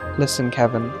 Listen,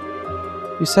 Kevin.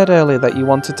 You said earlier that you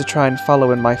wanted to try and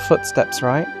follow in my footsteps,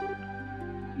 right?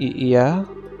 Yeah?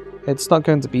 It's not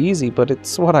going to be easy, but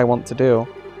it's what I want to do.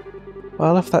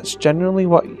 Well, if that's generally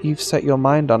what you've set your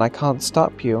mind on, I can't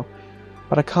stop you,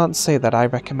 but I can't say that I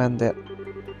recommend it.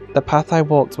 The path I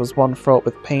walked was one fraught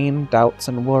with pain, doubts,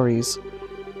 and worries.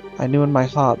 I knew in my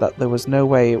heart that there was no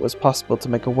way it was possible to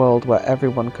make a world where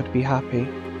everyone could be happy.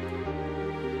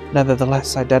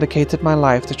 Nevertheless, I dedicated my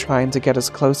life to trying to get as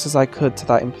close as I could to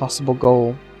that impossible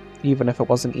goal, even if it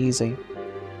wasn't easy.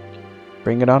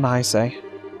 Bring it on, I say.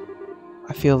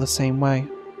 I feel the same way.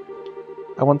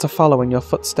 I want to follow in your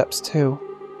footsteps too.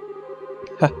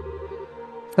 I've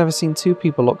never seen two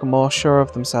people look more sure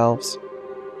of themselves.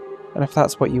 And if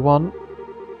that's what you want,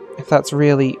 if that's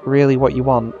really, really what you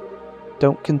want,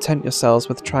 don't content yourselves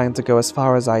with trying to go as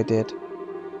far as I did.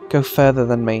 Go further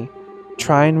than me.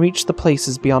 Try and reach the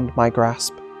places beyond my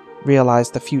grasp. Realize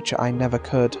the future I never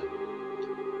could.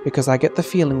 Because I get the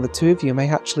feeling the two of you may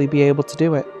actually be able to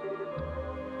do it.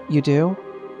 You do?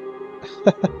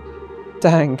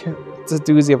 Dang, it's a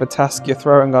doozy of a task you're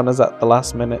throwing on us at the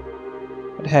last minute.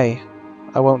 But hey,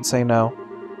 I won't say no.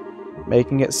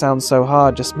 Making it sound so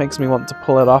hard just makes me want to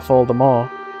pull it off all the more.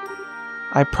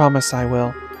 I promise I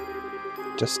will.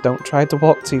 Just don't try to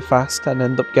walk too fast and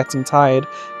end up getting tired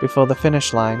before the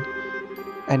finish line.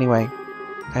 Anyway,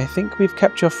 I think we've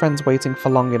kept your friends waiting for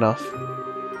long enough.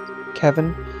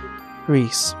 Kevin,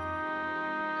 Reese,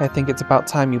 I think it's about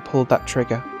time you pulled that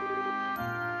trigger.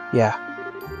 Yeah.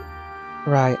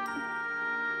 Right.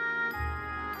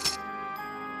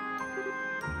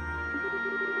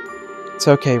 It's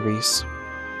okay, Reese.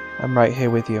 I'm right here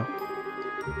with you.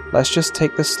 Let's just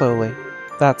take this slowly.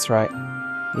 That's right.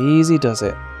 Easy does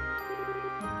it.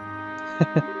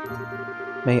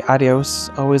 May Adios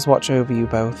always watch over you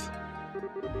both.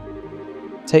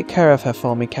 Take care of her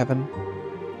for me, Kevin.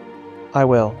 I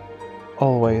will.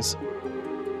 Always.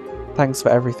 Thanks for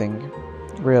everything.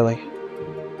 Really.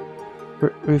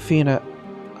 Rufina,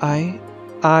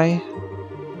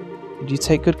 you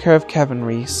take good care of Kevin,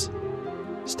 Reese.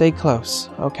 Stay close,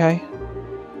 okay?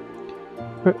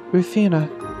 Rufina.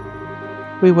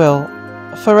 We will.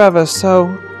 Forever, so...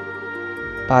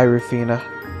 Bye, Rufina.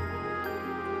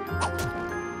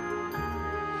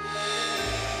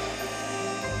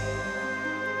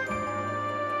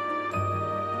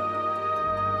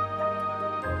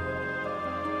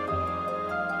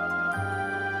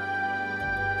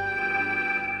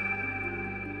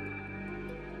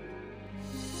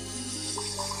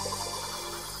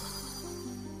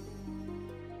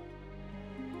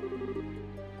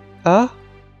 Huh?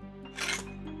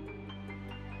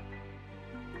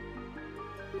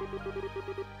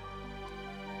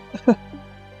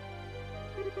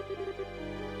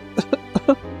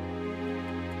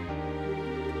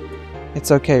 It's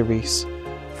okay, Reese.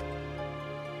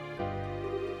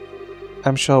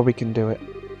 I'm sure we can do it.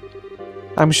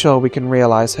 I'm sure we can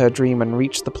realize her dream and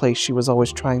reach the place she was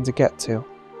always trying to get to.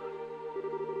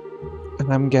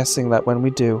 And I'm guessing that when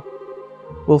we do,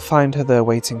 we'll find her there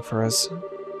waiting for us.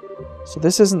 So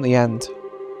this isn't the end.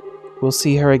 We'll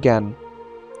see her again.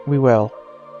 We will.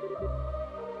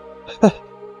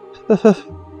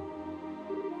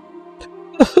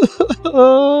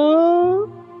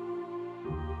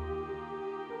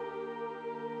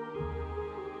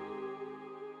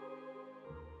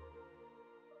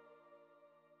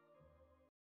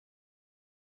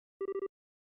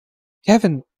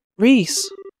 Kevin! Reese!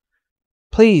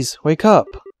 Please, wake up!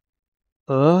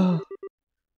 Huh?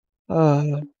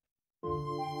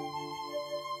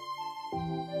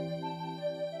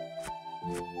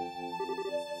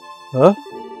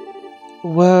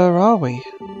 Where are we?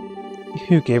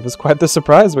 You gave us quite the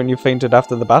surprise when you fainted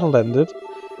after the battle ended.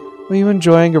 Were you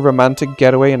enjoying a romantic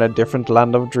getaway in a different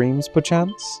land of dreams,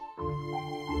 perchance?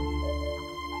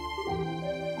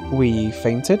 We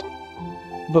fainted?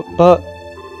 But...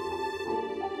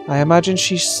 I imagine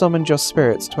she summoned your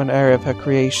spirits to an area of her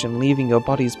creation, leaving your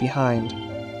bodies behind.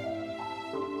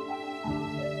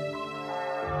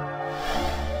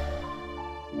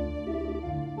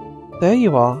 There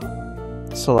you are,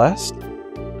 Celeste.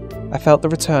 I felt the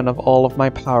return of all of my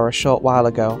power a short while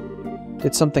ago.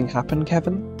 Did something happen,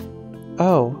 Kevin?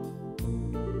 Oh.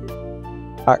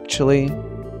 Actually,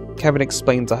 Kevin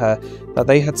explained to her that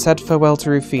they had said farewell to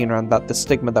Rufina and that the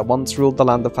stigma that once ruled the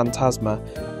land of Phantasma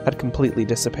had completely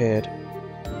disappeared.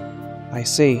 I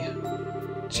see.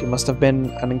 She must have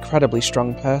been an incredibly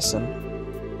strong person.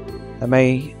 I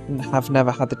may have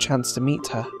never had the chance to meet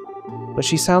her. but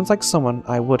she sounds like someone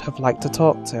I would have liked to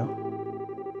talk to.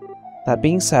 That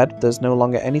being said, there's no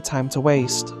longer any time to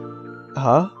waste.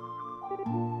 Huh?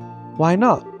 Why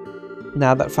not?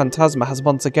 Now that Phantasma has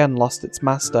once again lost its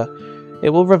master, it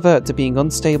will revert to being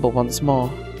unstable once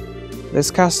more.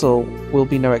 This castle will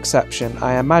be no exception.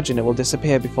 I imagine it will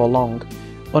disappear before long,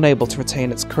 unable to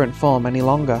retain its current form any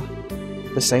longer.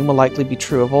 The same will likely be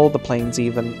true of all the planes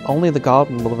even, only the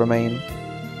garden will remain.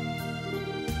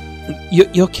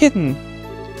 You're kidding!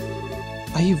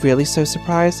 Are you really so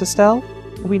surprised, Estelle?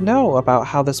 We know about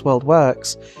how this world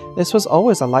works. This was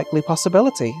always a likely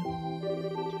possibility.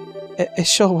 It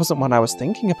sure wasn't one I was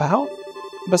thinking about.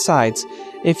 Besides,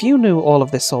 if you knew all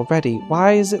of this already,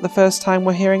 why is it the first time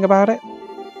we're hearing about it?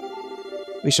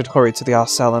 We should hurry to the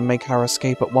Arcel and make our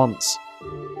escape at once.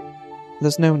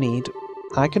 There's no need.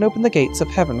 I can open the gates of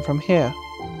heaven from here.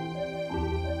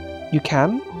 You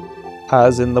can?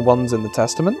 As in the ones in the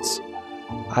Testaments?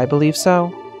 I believe so.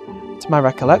 To my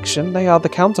recollection, they are the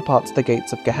counterpart to the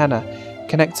gates of Gehenna,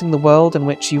 connecting the world in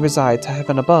which you reside to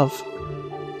heaven above.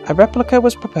 A replica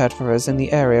was prepared for us in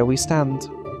the area we stand.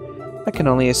 I can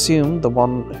only assume the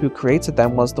one who created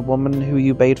them was the woman who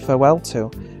you bade farewell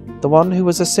to, the one who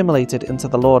was assimilated into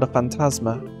the Lord of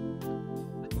Phantasma.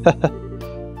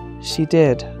 She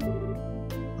did.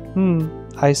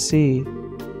 I see.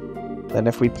 Then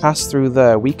if we pass through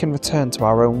there, we can return to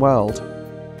our own world.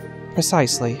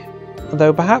 Precisely.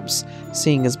 Though perhaps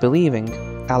seeing is believing,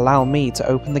 allow me to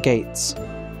open the gates.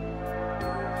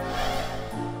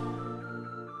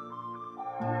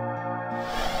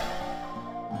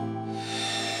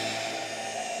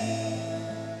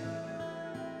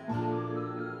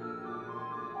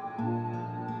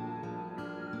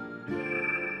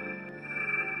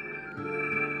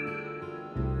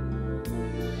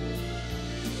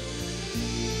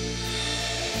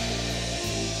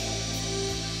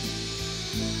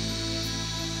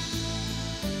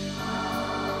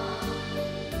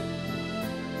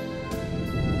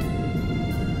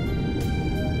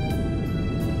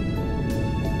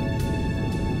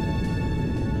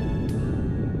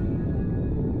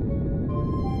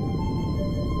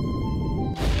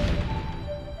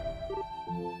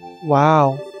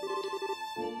 Wow.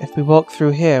 If we walk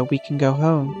through here, we can go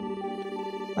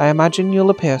home. I imagine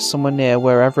you'll appear somewhere near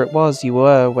wherever it was you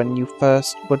were when you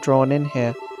first were drawn in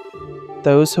here.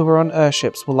 Those who were on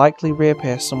airships will likely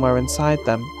reappear somewhere inside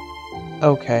them.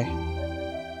 Okay.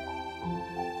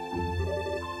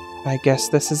 I guess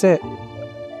this is it.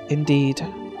 Indeed.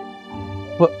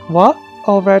 What?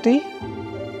 Already?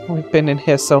 We've been in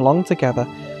here so long together.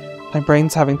 My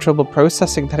brain's having trouble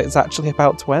processing that it's actually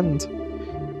about to end.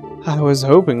 I was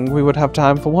hoping we would have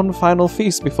time for one final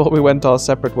feast before we went our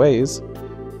separate ways.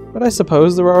 But I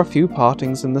suppose there are a few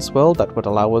partings in this world that would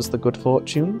allow us the good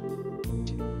fortune.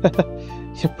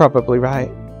 You're probably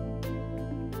right.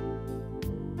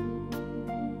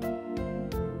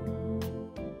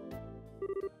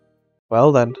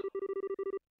 Well then,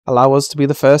 allow us to be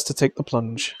the first to take the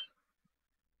plunge.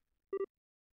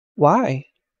 Why?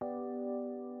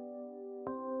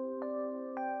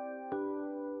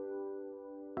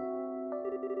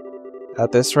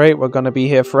 At this rate, we're gonna be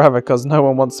here forever because no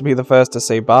one wants to be the first to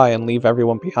say bye and leave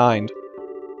everyone behind.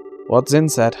 What Zin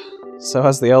said. So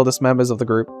as the eldest members of the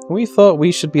group, we thought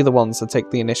we should be the ones to take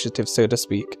the initiative, so to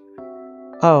speak.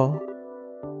 Oh.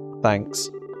 Thanks.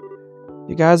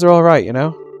 You guys are alright, you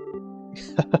know?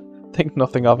 Think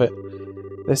nothing of it.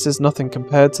 This is nothing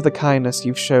compared to the kindness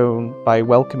you've shown by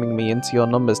welcoming me into your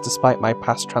numbers despite my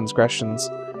past transgressions.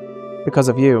 Because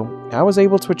of you, I was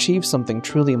able to achieve something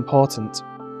truly important.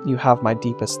 You have my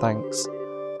deepest thanks.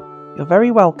 You're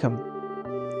very welcome.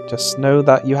 Just know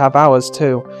that you have ours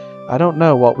too. I don't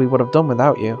know what we would have done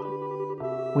without you.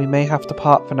 We may have to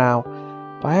part for now,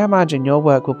 but I imagine your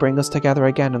work will bring us together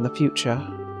again in the future.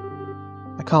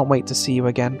 I can't wait to see you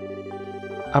again.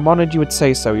 I'm honoured you would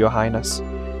say so, Your Highness.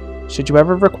 Should you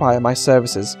ever require my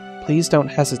services, please don't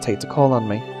hesitate to call on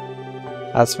me.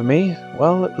 As for me,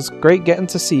 well, it was great getting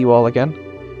to see you all again.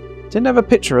 Didn't ever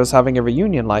picture us having a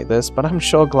reunion like this, but I'm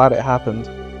sure glad it happened.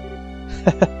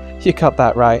 You got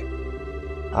that right.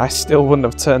 I still wouldn't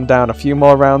have turned down a few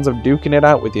more rounds of duking it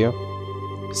out with you.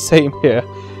 Same here.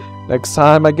 Next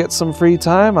time I get some free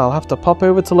time, I'll have to pop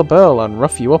over to La Burle and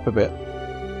rough you up a bit.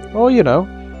 Or, you know,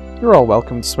 you're all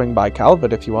welcome to swing by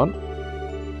Calvert if you want.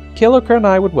 Killiker and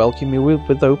I would welcome you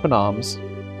with open arms.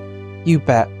 You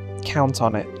bet. Count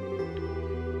on it.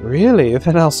 Really?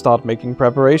 Then I'll start making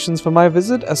preparations for my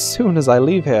visit as soon as I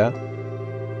leave here.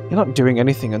 You're not doing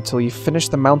anything until you finish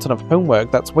the mountain of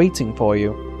homework that's waiting for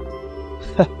you.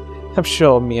 I'm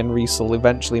sure me and Reese will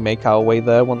eventually make our way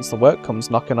there once the work comes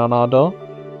knocking on our door.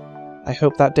 I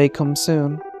hope that day comes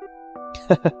soon.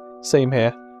 Same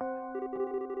here.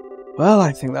 Well,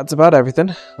 I think that's about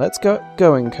everything. Let's get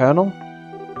going, Colonel.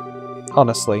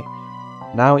 Honestly,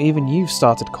 now even you've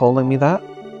started calling me that.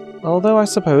 Although I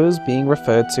suppose being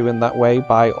referred to in that way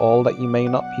by all that you may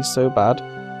not be so bad.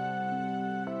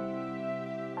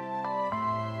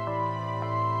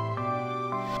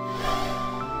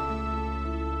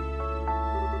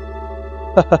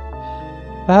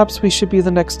 Perhaps we should be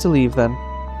the next to leave then.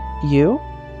 You?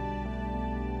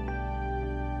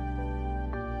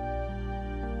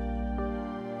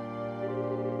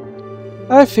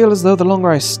 I feel as though the longer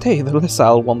I stay, the less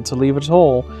I'll want to leave at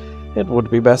all. It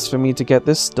would be best for me to get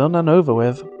this done and over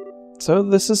with. So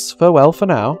this is farewell for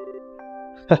now.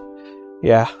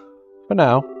 Yeah, for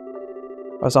now.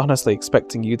 I was honestly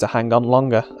expecting you to hang on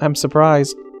longer. I'm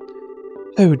surprised.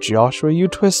 Oh, Joshua, you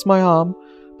twist my arm,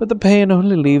 but the pain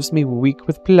only leaves me weak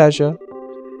with pleasure.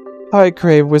 I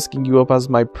crave whisking you up as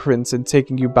my prince and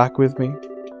taking you back with me.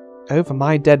 Over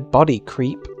my dead body,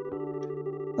 creep.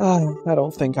 I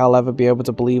don't think I'll ever be able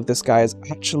to believe this guy is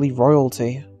actually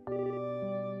royalty.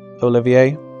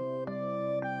 Olivier?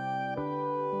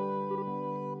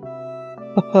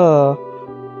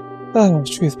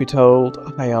 Truth be told,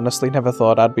 I honestly never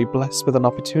thought I'd be blessed with an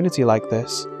opportunity like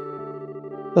this.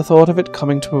 The thought of it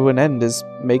coming to an end is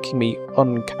making me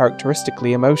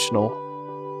uncharacteristically emotional.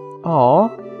 Aww.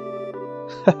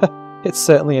 It's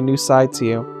certainly a new side to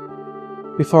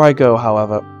you. Before I go,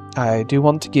 however, I do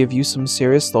want to give you some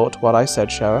serious thought to what I said,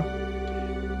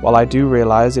 Shara. While I do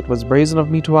realize it was brazen of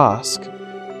me to ask,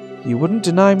 you wouldn't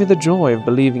deny me the joy of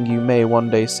believing you may one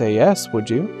day say yes, would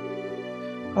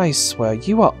you? I swear,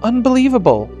 you are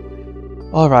unbelievable!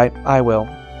 Alright, I will.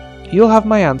 You'll have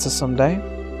my answer someday.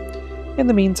 In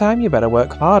the meantime, you better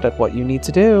work hard at what you need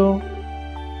to do.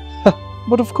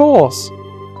 But of course!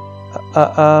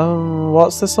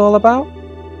 What's this all about?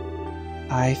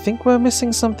 I think we're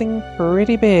missing something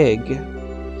pretty big.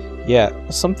 Yeah,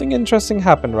 something interesting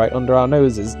happened right under our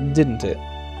noses, didn't it?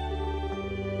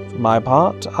 For my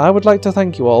part, I would like to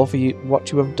thank you all for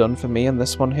what you have done for me in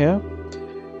this one here.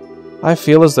 I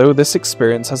feel as though this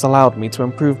experience has allowed me to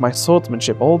improve my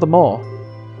swordsmanship all the more.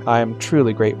 I am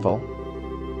truly grateful.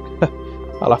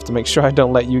 I'll have to make sure I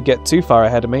don't let you get too far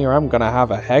ahead of me, or I'm gonna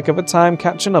have a heck of a time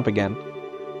catching up again.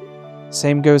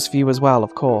 Same goes for you as well,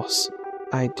 of course.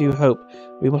 I do hope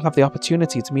we will have the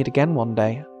opportunity to meet again one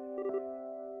day.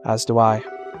 As do I.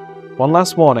 One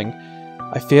last warning.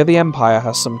 I fear the Empire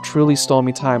has some truly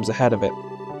stormy times ahead of it.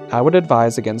 I would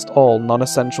advise against all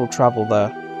non-essential travel there.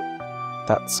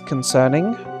 That's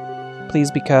concerning?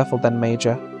 Please be careful then,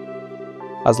 Major.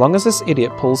 As long as this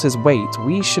idiot pulls his weight,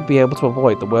 we should be able to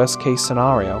avoid the worst-case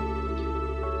scenario.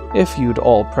 If you'd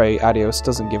all pray Adios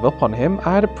doesn't give up on him,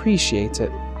 I'd appreciate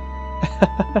it.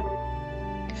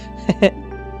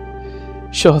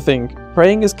 Sure thing,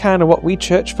 praying is kinda what we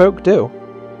church folk do.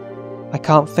 I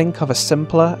can't think of a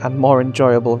simpler and more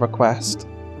enjoyable request.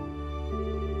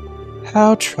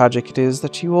 How tragic it is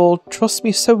that you all trust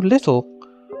me so little.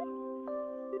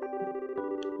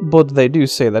 But they do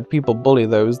say that people bully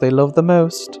those they love the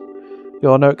most.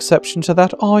 You're no exception to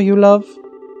that, are you, love?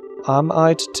 Am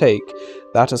I to take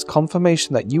that as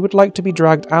confirmation that you would like to be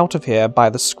dragged out of here by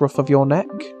the scruff of your neck?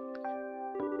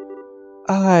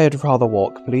 I'd rather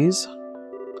walk, please.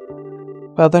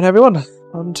 Well then, everyone,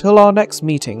 until our next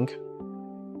meeting.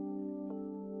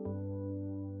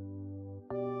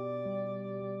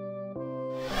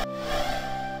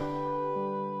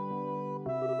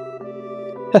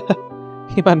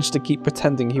 He managed to keep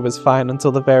pretending he was fine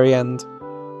until the very end.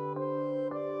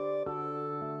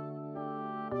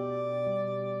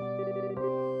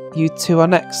 You two are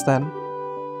next, then?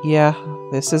 Yeah,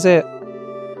 this is it.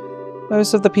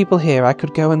 Most of the people here I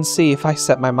could go and see if I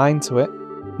set my mind to it.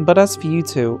 But as for you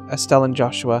two, Estelle and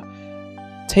Joshua,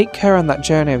 take care on that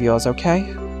journey of yours,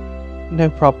 okay? No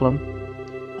problem.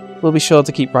 We'll be sure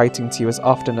to keep writing to you as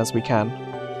often as we can.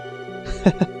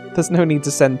 There's no need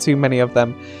to send too many of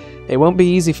them. It won't be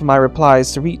easy for my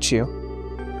replies to reach you.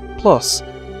 Plus,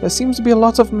 there seems to be a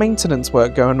lot of maintenance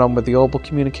work going on with the Orbital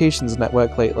Communications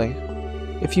Network lately.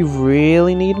 If you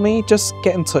really need me, just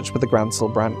get in touch with the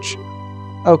Gransel branch.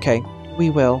 Okay, we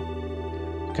will.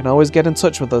 You can always get in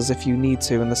touch with us if you need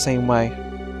to in the same way.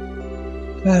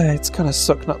 It's gonna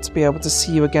suck not to be able to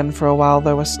see you again for a while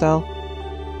though, Estelle.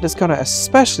 It's gonna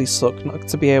especially suck not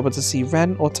to be able to see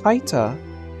Ren or Taita.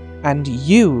 And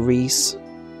you, Reese.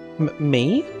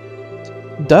 Me?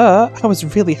 Duh, I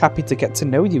was really happy to get to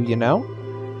know you, you know?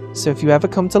 So if you ever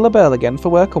come to La Belle again for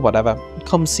work or whatever,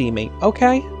 come see me,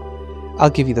 okay?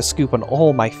 I'll give you the scoop on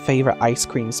all my favourite ice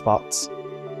cream spots.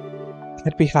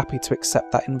 I'd be happy to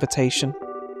accept that invitation.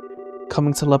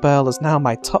 coming to LaBelle is now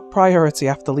my top priority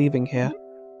after leaving here.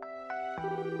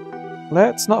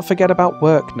 Let's not forget about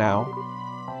work now.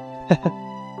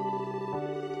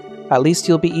 At least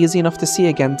you'll be easy enough to see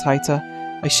again, Taita.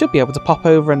 I should be able to pop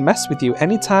over and mess with you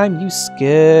anytime you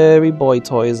scary boy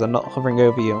toys are not hovering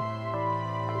over you.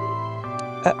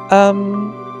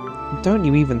 Don't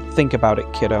you even think about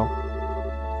it, kiddo.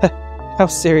 How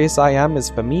serious I am is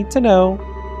for me to know.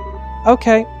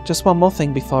 Okay, just one more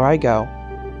thing before I go.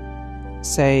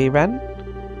 Say, Ren,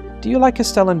 do you like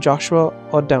Estelle and Joshua,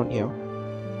 or don't you?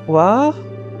 What?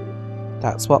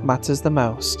 That's what matters the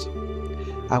most.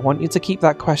 I want you to keep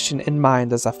that question in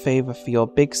mind as a favour for your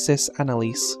big sis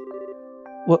Annalise.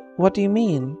 What do you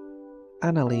mean,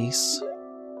 Annalise?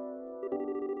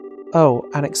 Oh,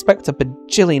 and expect a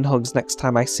bajillion hugs next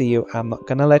time I see you. I'm not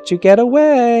gonna let you get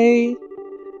away.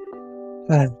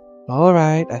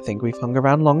 Alright, I think we've hung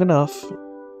around long enough.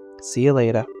 See you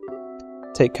later.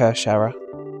 Take care, Shara.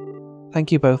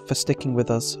 Thank you both for sticking with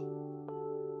us.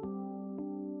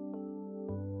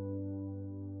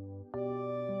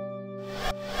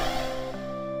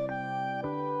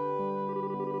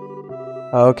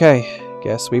 Okay,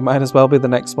 guess we might as well be the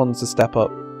next ones to step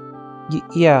up.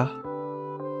 Yeah.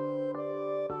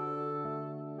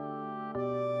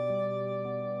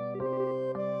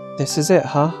 This is it,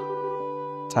 huh?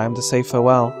 Time to say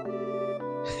farewell.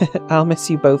 I'll miss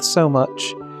you both so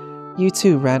much. You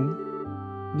too, Ren.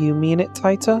 You mean it,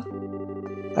 Taita?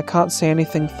 I can't say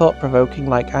anything thought-provoking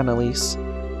like Annalise,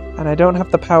 and I don't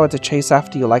have the power to chase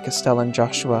after you like Estelle and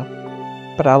Joshua,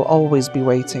 but I'll always be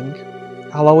waiting.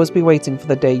 I'll always be waiting for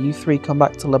the day you three come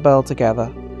back to LaBelle together.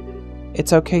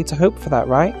 It's okay to hope for that,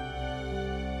 right?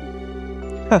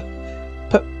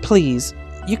 But please,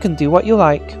 you can do what you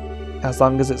like. As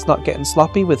long as it's not getting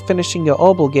sloppy with finishing your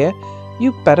orbital gear,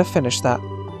 you better finish that.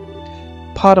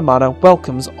 Pardamana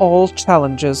welcomes all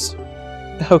challenges.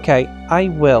 Okay, I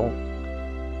will.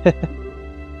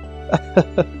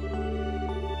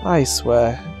 I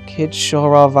swear, kids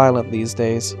sure are violent these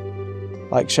days.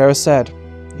 Like Shara said,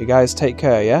 you guys take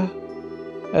care, yeah?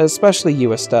 Especially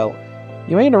you, Estelle.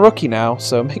 You ain't a rookie now,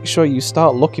 so make sure you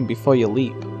start looking before you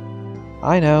leap.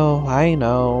 I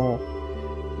know.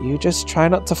 You just try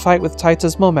not to fight with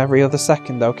Taita's mum every other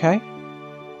second, okay?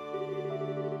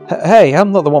 Hey,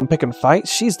 I'm not the one picking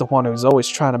fights. She's the one who's always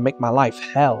trying to make my life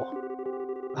hell.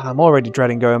 I'm already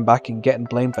dreading going back and getting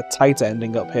blamed for Taita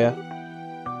ending up here.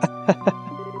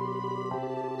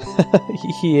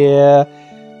 Yeah,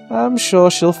 I'm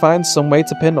sure she'll find some way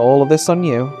to pin all of this on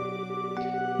you.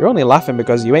 You're only laughing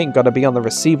because you ain't got to be on the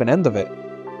receiving end of it.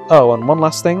 Oh, and one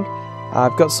last thing.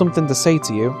 I've got something to say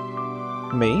to you.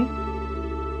 Me?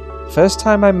 First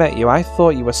time I met you, I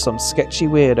thought you were some sketchy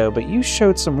weirdo, but you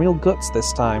showed some real guts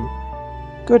this time.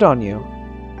 Good on you.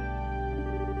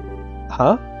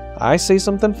 Huh? I say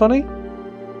something funny?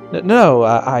 No,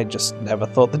 I just never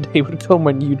thought the day would come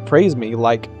when you'd praise me,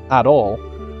 like, at all.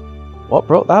 What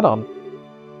brought that on?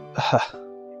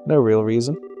 No real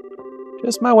reason.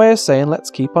 Just my way of saying let's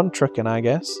keep on trucking, I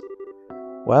guess.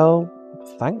 Well,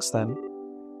 thanks then.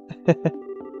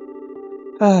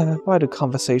 Why do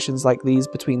conversations like these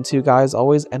between two guys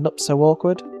always end up so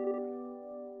awkward?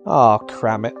 Aw,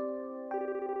 cram it.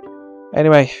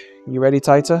 Anyway, you ready,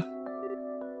 Taita?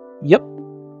 Yep.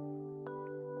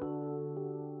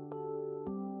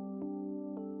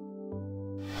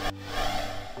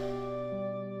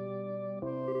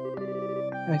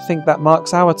 I think that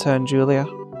marks our turn, Julia.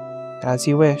 As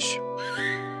you wish.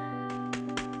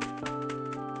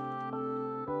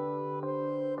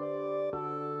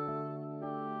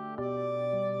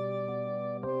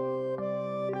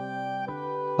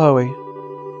 Chloe,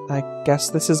 I guess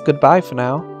this is goodbye for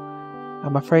now.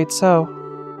 I'm afraid so.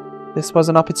 This was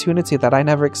an opportunity that I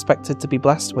never expected to be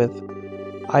blessed with.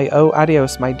 I owe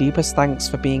Adios my deepest thanks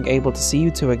for being able to see you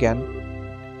two again.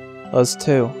 Us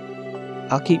too.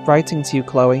 I'll keep writing to you,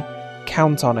 Chloe.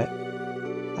 Count on it.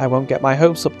 I won't get my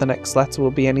hopes up the next letter will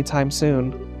be anytime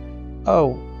soon.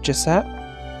 Oh, Gisette?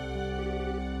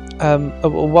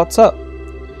 What's up?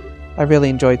 I really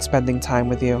enjoyed spending time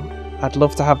with you. I'd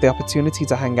love to have the opportunity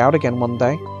to hang out again one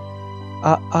day.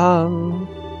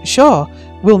 Sure,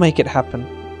 we'll make it happen.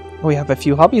 We have a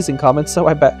few hobbies in common, so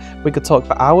I bet we could talk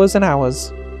for hours and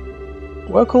hours.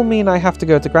 Work will mean I have to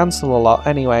go to Gransel a lot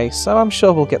anyway, so I'm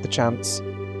sure we'll get the chance.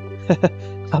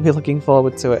 I'll be looking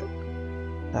forward to it.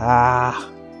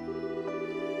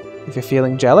 If you're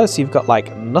feeling jealous, you've got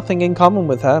like nothing in common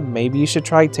with her, maybe you should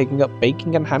try taking up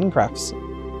baking and handcrafts.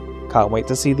 Can't wait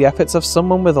to see the efforts of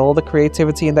someone with all the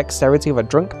creativity and dexterity of a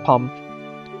drunk pom.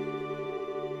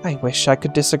 I wish I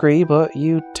could disagree, but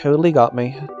you totally got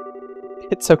me.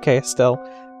 It's okay, Estelle.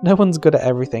 No one's good at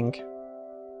everything.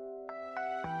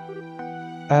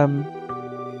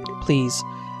 Please,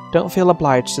 don't feel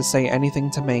obliged to say anything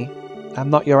to me. I'm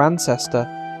not your ancestor,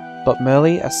 but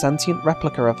merely a sentient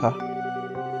replica of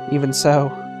her. Even so,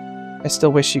 I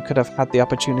still wish you could have had the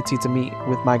opportunity to meet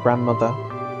with my grandmother.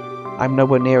 I'm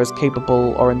nowhere near as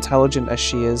capable or intelligent as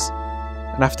she is,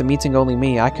 and after meeting only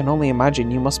me, I can only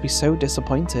imagine you must be so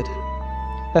disappointed.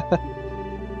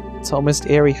 It's almost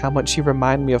eerie how much you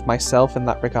remind me of myself in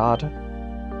that regard.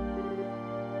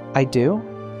 I do?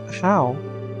 How?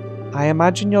 I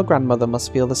imagine your grandmother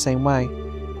must feel the same way.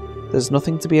 There's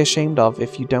nothing to be ashamed of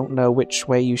if you don't know which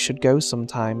way you should go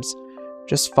sometimes.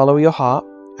 Just follow your heart,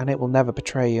 and it will never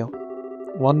betray you.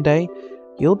 One day,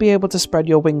 you'll be able to spread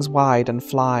your wings wide and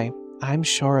fly. I'm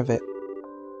sure of it.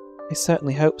 I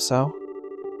certainly hope so.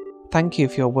 Thank you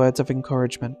for your words of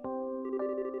encouragement.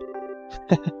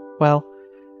 Well,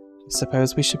 I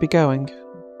suppose we should be going.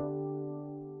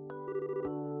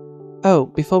 Oh,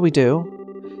 before we do,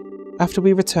 after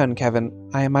we return, Kevin,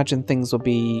 I imagine things will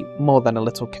be more than a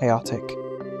little chaotic.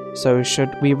 So should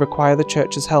we require the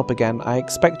church's help again, I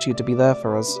expect you to be there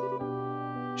for us.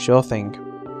 Sure thing.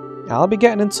 I'll be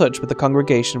getting in touch with the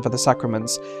congregation for the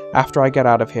sacraments after I get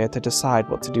out of here to decide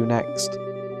what to do next.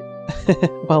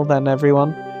 Well then,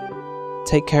 everyone,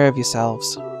 take care of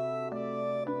yourselves.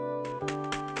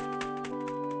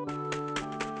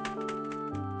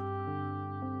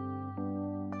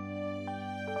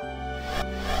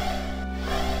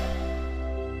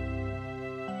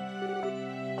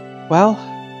 Well,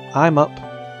 I'm up.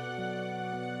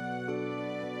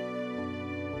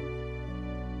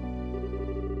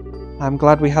 I'm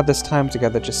glad we had this time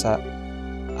together, Gisette.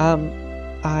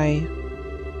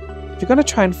 If you're gonna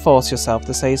try and force yourself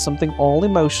to say something all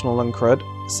emotional and crud,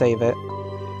 save it.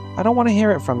 I don't want to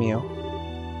hear it from you.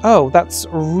 Oh, that's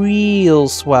real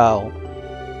swell.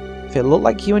 If it looked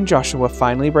like you and Joshua were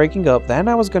finally breaking up, then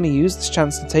I was gonna use this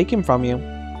chance to take him from you.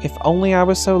 If only I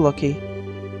was so lucky.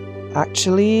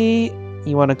 Actually,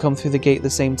 you want to come through the gate the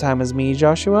same time as me,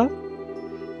 Joshua?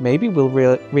 Maybe we'll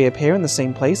reappear in the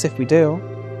same place if we do.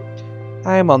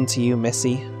 I am on to you,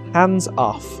 Missy. Hands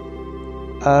off.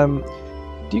 Do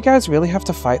you guys really have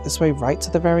to fight this way right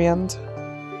to the very end?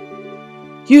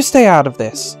 You stay out of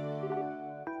this!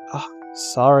 Oh,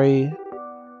 sorry.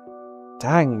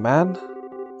 Dang, man.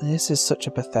 This is such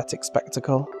a pathetic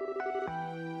spectacle.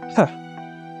 Huh.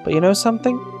 But you know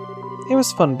something? It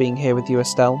was fun being here with you,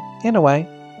 Estelle, in a way.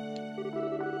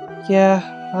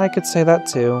 Yeah, I could say that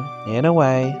too, in a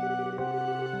way.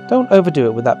 Don't overdo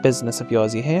it with that business of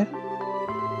yours, you hear?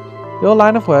 Your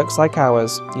line of work's like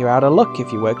ours. You're out of luck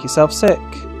if you work yourself sick.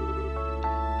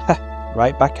 Ha,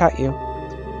 right back at you.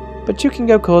 But you can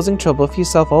go causing trouble for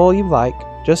yourself all you like.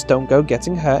 Just don't go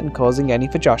getting hurt and causing any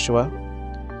for Joshua.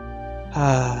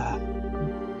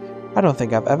 I don't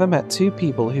think I've ever met two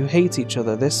people who hate each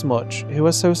other this much, who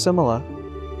are so similar.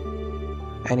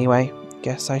 Anyway,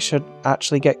 guess I should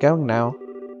actually get going now.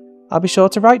 I'll be sure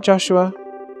to write, Joshua.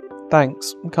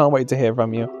 Thanks, can't wait to hear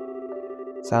from you.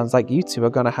 Sounds like you two are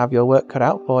gonna have your work cut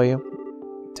out for you.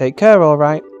 Take care,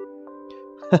 alright?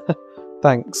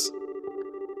 Thanks.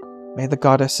 May the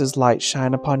goddess's light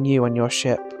shine upon you and your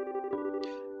ship.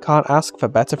 Can't ask for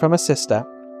better from a sister.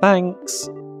 Thanks.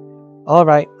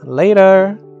 Alright,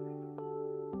 later.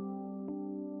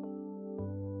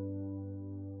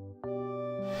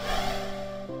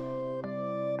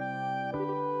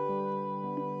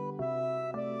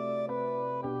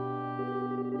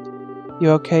 You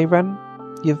okay, Ren?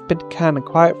 You've been kinda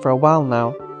quiet for a while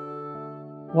now.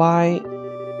 Why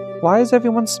is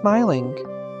everyone smiling?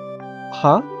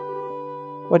 Huh?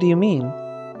 What do you mean?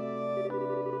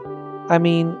 I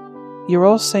mean, you're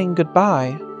all saying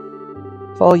goodbye.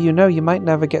 For all you know, you might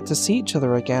never get to see each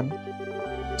other again.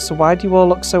 So why do you all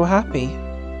look so happy?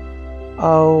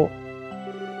 Oh...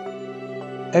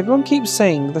 Everyone keeps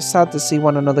saying they're sad to see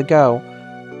one another go.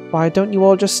 Why don't you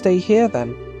all just stay here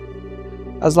then?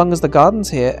 As long as the garden's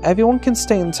here, everyone can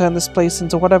stay and turn this place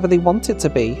into whatever they want it to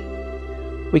be.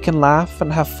 We can laugh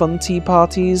and have fun tea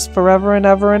parties forever and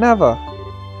ever and ever.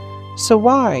 So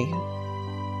why?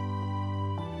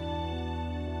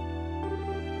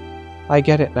 I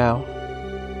get it now.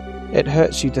 It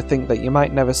hurts you to think that you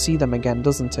might never see them again,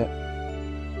 doesn't it?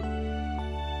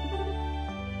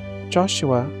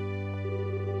 Joshua.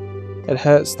 It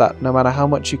hurts that no matter how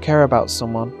much you care about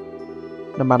someone,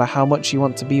 no matter how much you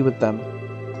want to be with them,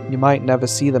 you might never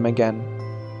see them again.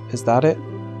 Is that it?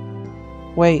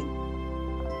 Wait.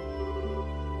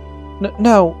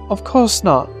 No, of course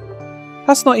not.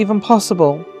 That's not even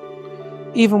possible.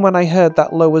 Even when I heard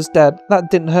that Lo was dead, that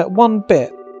didn't hurt one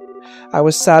bit. I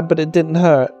was sad, but it didn't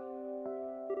hurt.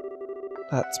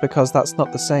 That's because that's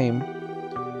not the same.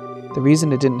 The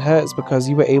reason it didn't hurt is because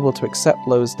you were able to accept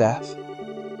Lo's death.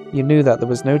 You knew that there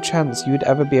was no chance you'd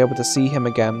ever be able to see him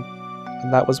again,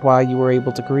 and that was why you were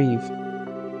able to grieve.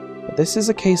 But this is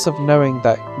a case of knowing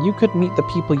that you could meet the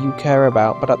people you care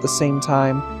about, but at the same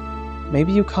time,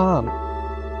 maybe you can't.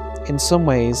 In some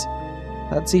ways,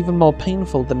 that's even more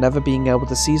painful than never being able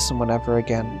to see someone ever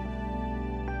again.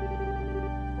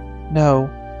 No,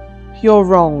 you're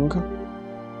wrong.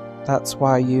 That's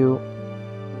why you...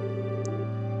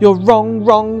 You're wrong,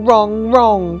 wrong, wrong,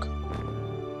 wrong!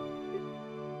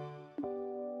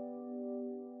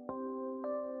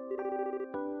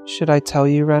 Should I tell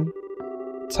you, Ren?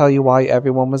 Tell you why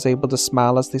everyone was able to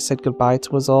smile as they said goodbye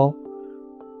to us all?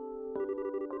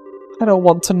 I don't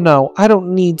want to know. I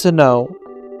don't need to know.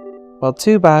 Well,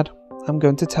 too bad. I'm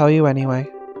going to tell you anyway.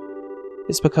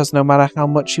 It's because no matter how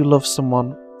much you love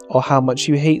someone, or how much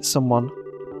you hate someone,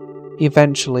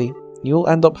 eventually, you'll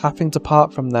end up having to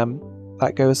part from them.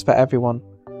 That goes for everyone.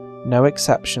 No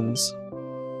exceptions.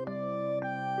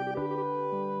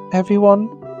 Everyone?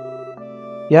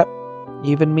 Yep,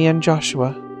 even me and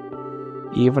Joshua.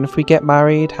 Even if we get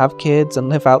married, have kids, and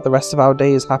live out the rest of our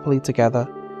days happily together,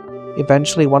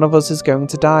 eventually one of us is going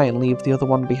to die and leave the other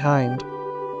one behind.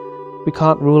 We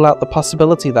can't rule out the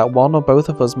possibility that one or both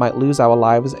of us might lose our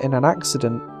lives in an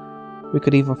accident. We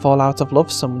could even fall out of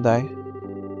love someday.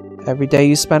 Every day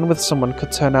you spend with someone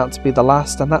could turn out to be the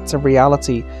last, and that's a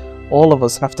reality all of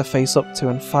us have to face up to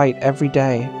and fight every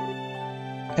day.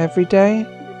 Every day?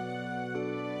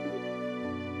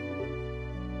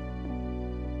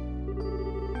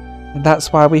 And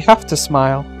that's why we have to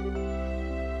smile.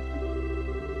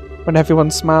 When everyone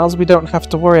smiles, we don't have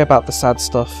to worry about the sad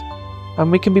stuff,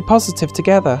 and we can be positive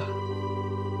together.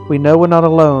 We know we're not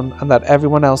alone, and that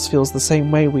everyone else feels the same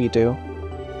way we do.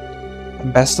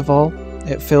 And best of all,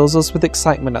 it fills us with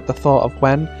excitement at the thought of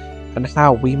when and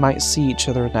how we might see each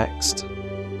other next.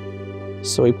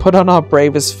 So we put on our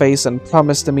bravest face and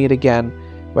promise to meet again,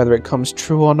 whether it comes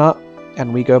true or not,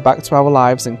 and we go back to our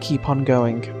lives and keep on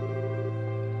going.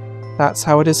 That's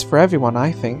how it is for everyone,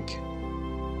 I think.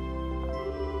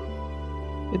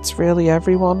 It's really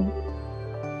everyone?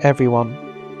 Everyone.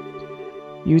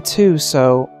 You too,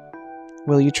 so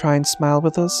will you try and smile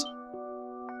with us?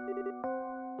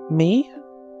 Me?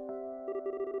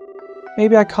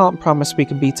 Maybe I can't promise we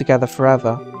can be together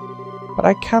forever, but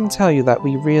I can tell you that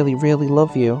we really, really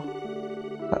love you.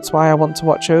 That's why I want to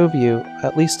watch over you,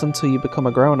 at least until you become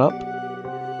a grown-up.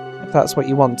 If that's what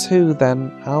you want too, then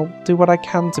I'll do what I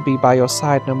can to be by your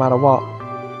side no matter what.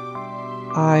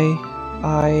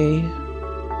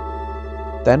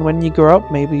 Then when you grow up,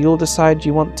 maybe you'll decide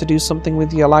you want to do something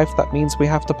with your life that means we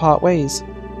have to part ways.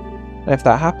 And if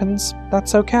that happens,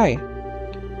 that's okay.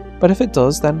 But if it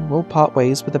does, then we'll part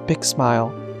ways with a big smile.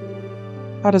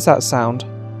 How does that sound?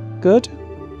 Good?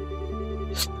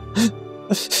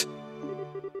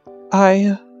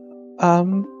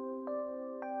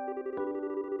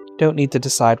 Don't need to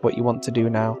decide what you want to do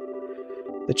now.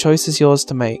 The choice is yours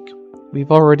to make.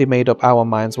 We've already made up our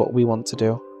minds what we want to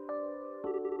do.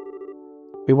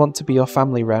 We want to be your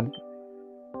family, Ren.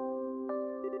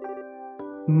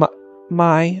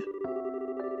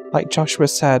 Like Joshua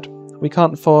said, we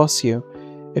can't force you.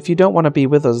 If you don't want to be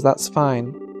with us, that's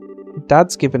fine.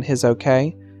 Dad's given his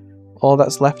okay. All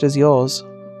that's left is yours.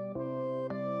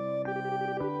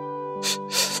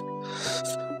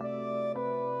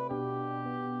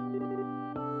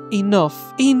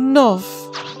 Enough! Enough!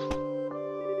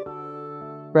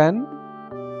 Ren?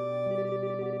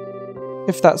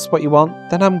 If that's what you want,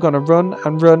 then I'm gonna run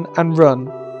and run and run.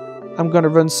 I'm gonna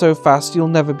run so fast you'll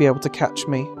never be able to catch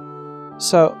me.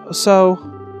 So...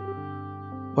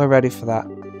 We're ready for that.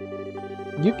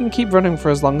 You can keep running for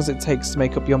as long as it takes to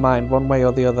make up your mind one way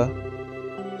or the other.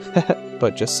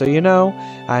 But just so you know,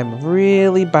 I'm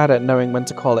really bad at knowing when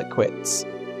to call it quits.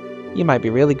 You might be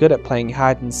really good at playing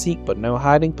hide and seek, but no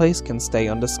hiding place can stay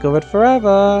undiscovered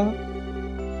forever.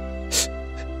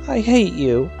 I hate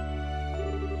you.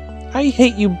 I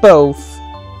hate you both.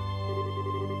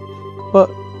 But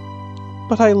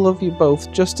I love you both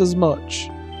just as much.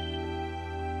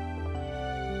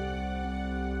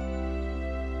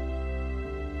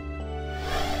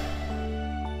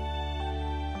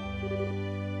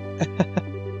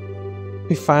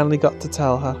 We finally got to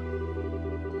tell her.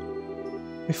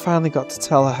 We finally got to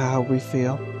tell her how we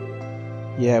feel.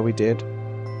 Yeah, we did.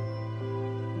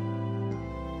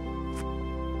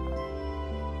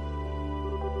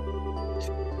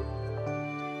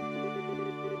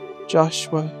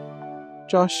 Joshua.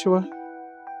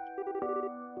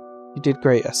 You did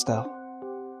great, Estelle.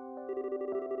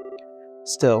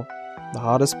 Still, the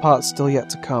hardest part's still yet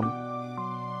to come.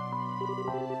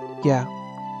 Yeah,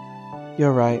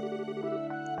 You're right.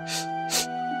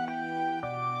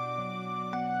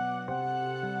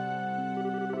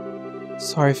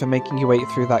 Sorry for making you wait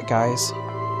through that, guys.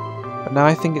 But now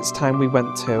I think it's time we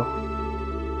went too.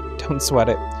 Don't sweat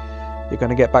it. You're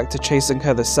gonna get back to chasing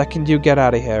her the second you get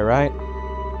out of here, right?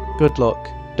 Good luck.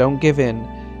 Don't give in,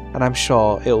 and I'm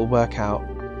sure it'll work out.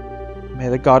 May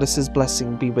the goddess's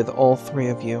blessing be with all three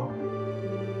of you.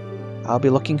 I'll be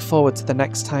looking forward to the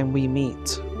next time we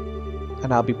meet,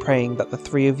 and I'll be praying that the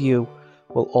three of you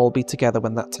will all be together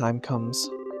when that time comes.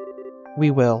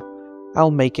 We will.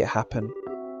 I'll make it happen.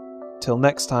 Till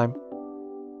next time.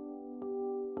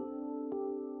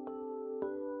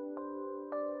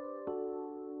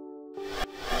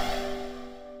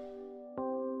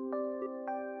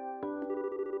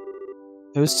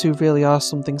 Those two really are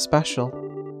something special.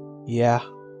 Yeah,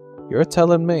 you're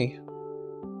telling me.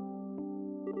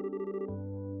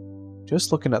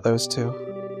 Just looking at those two,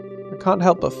 I can't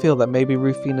help but feel that maybe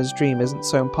Rufina's dream isn't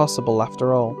so impossible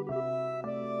after all.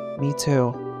 Me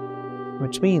too.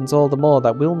 Which means all the more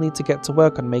that we'll need to get to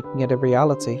work on making it a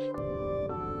reality.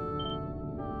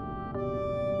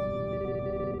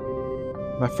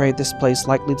 I'm afraid this place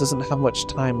likely doesn't have much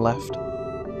time left.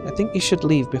 I think you should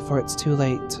leave before it's too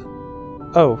late.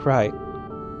 Oh, right.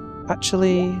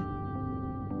 Actually...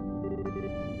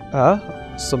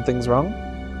 something's wrong?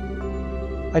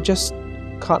 I just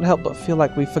can't help but feel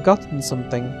like we've forgotten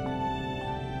something.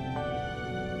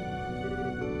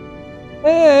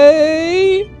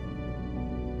 Hey!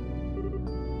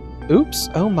 Oops,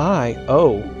 oh my,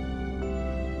 oh.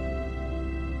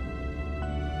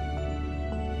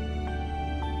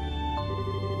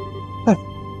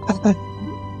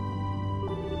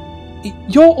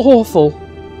 You're awful.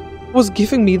 Was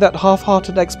giving me that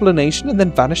half-hearted explanation and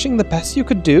then vanishing the best you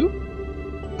could do?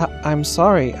 I'm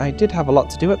sorry, I did have a lot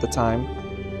to do at the time.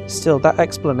 Still, that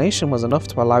explanation was enough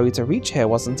to allow you to reach here,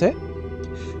 wasn't it?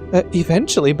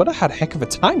 Eventually, but I had a heck of a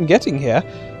time getting here.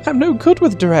 I'm no good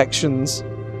with directions.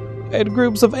 I had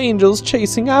groups of angels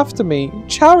chasing after me,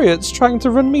 chariots trying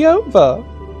to run me over.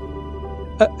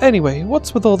 Anyway,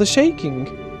 what's with all the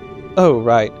shaking? Oh,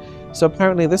 right. So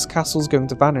apparently this castle's going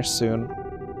to vanish soon.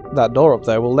 That door up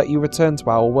there will let you return to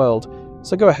our world,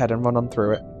 so go ahead and run on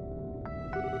through it.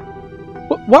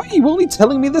 Why are you only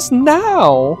telling me this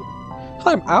now?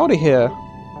 I'm out of here.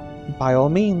 By all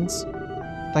means.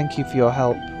 Thank you for your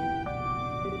help.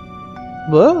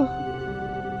 What?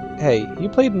 Hey, you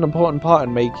played an important part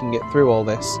in making it through all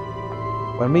this.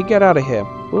 When we get out of here,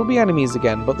 we'll be enemies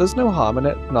again, but there's no harm in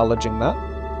acknowledging that.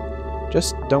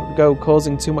 Just don't go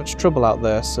causing too much trouble out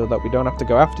there so that we don't have to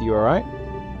go after you, alright?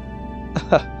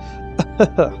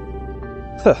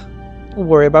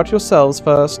 Worry about yourselves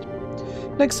first.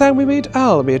 Next time we meet,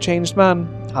 I'll be a changed man,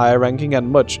 higher ranking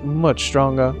and much, much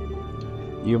stronger.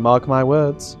 You mark my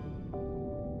words.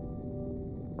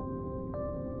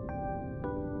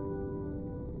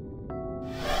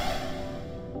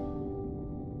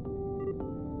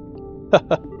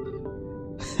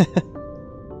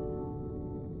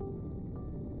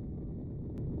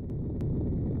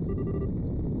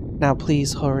 Now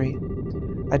please hurry.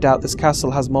 I doubt this castle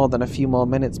has more than a few more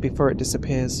minutes before it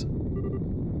disappears.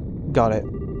 Got it.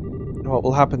 What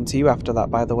will happen to you after that,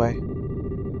 by the way?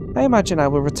 I imagine I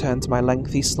will return to my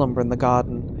lengthy slumber in the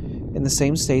garden, in the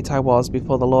same state I was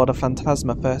before the Lord of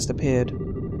Phantasma first appeared,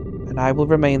 and I will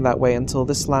remain that way until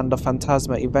this land of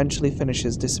Phantasma eventually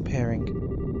finishes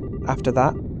disappearing. After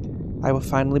that, I will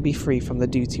finally be free from the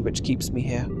duty which keeps me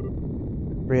here.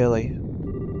 Really.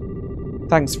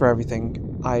 Thanks for everything.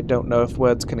 I don't know if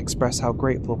words can express how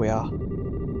grateful we are.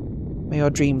 May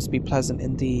your dreams be pleasant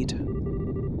indeed.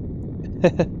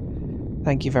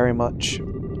 Thank you very much.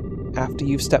 After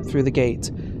you've stepped through the gate,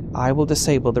 I will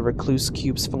disable the Recluse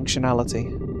Cube's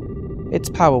functionality. Its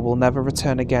power will never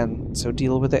return again, so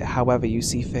deal with it however you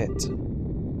see fit.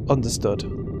 Understood.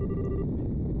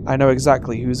 I know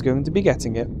exactly who's going to be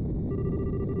getting it.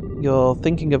 You're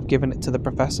thinking of giving it to the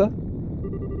professor?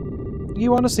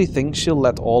 You honestly think she'll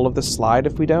let all of this slide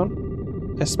if we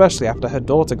don't? Especially after her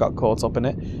daughter got caught up in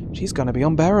it. She's gonna be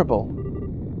unbearable.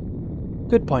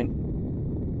 Good point.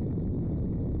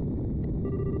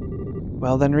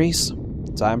 Well then, Reese.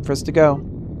 Time for us to go.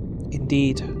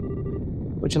 Indeed.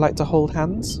 Would you like to hold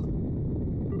hands?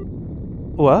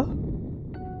 What?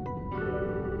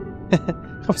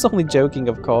 I was only joking,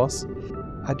 of course.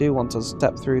 I do want to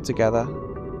step through together.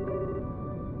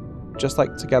 Just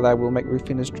like together we'll make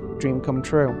Rufina's dream come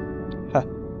true. Huh.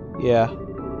 Yeah.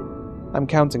 I'm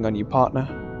counting on you, partner.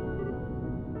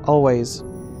 Always.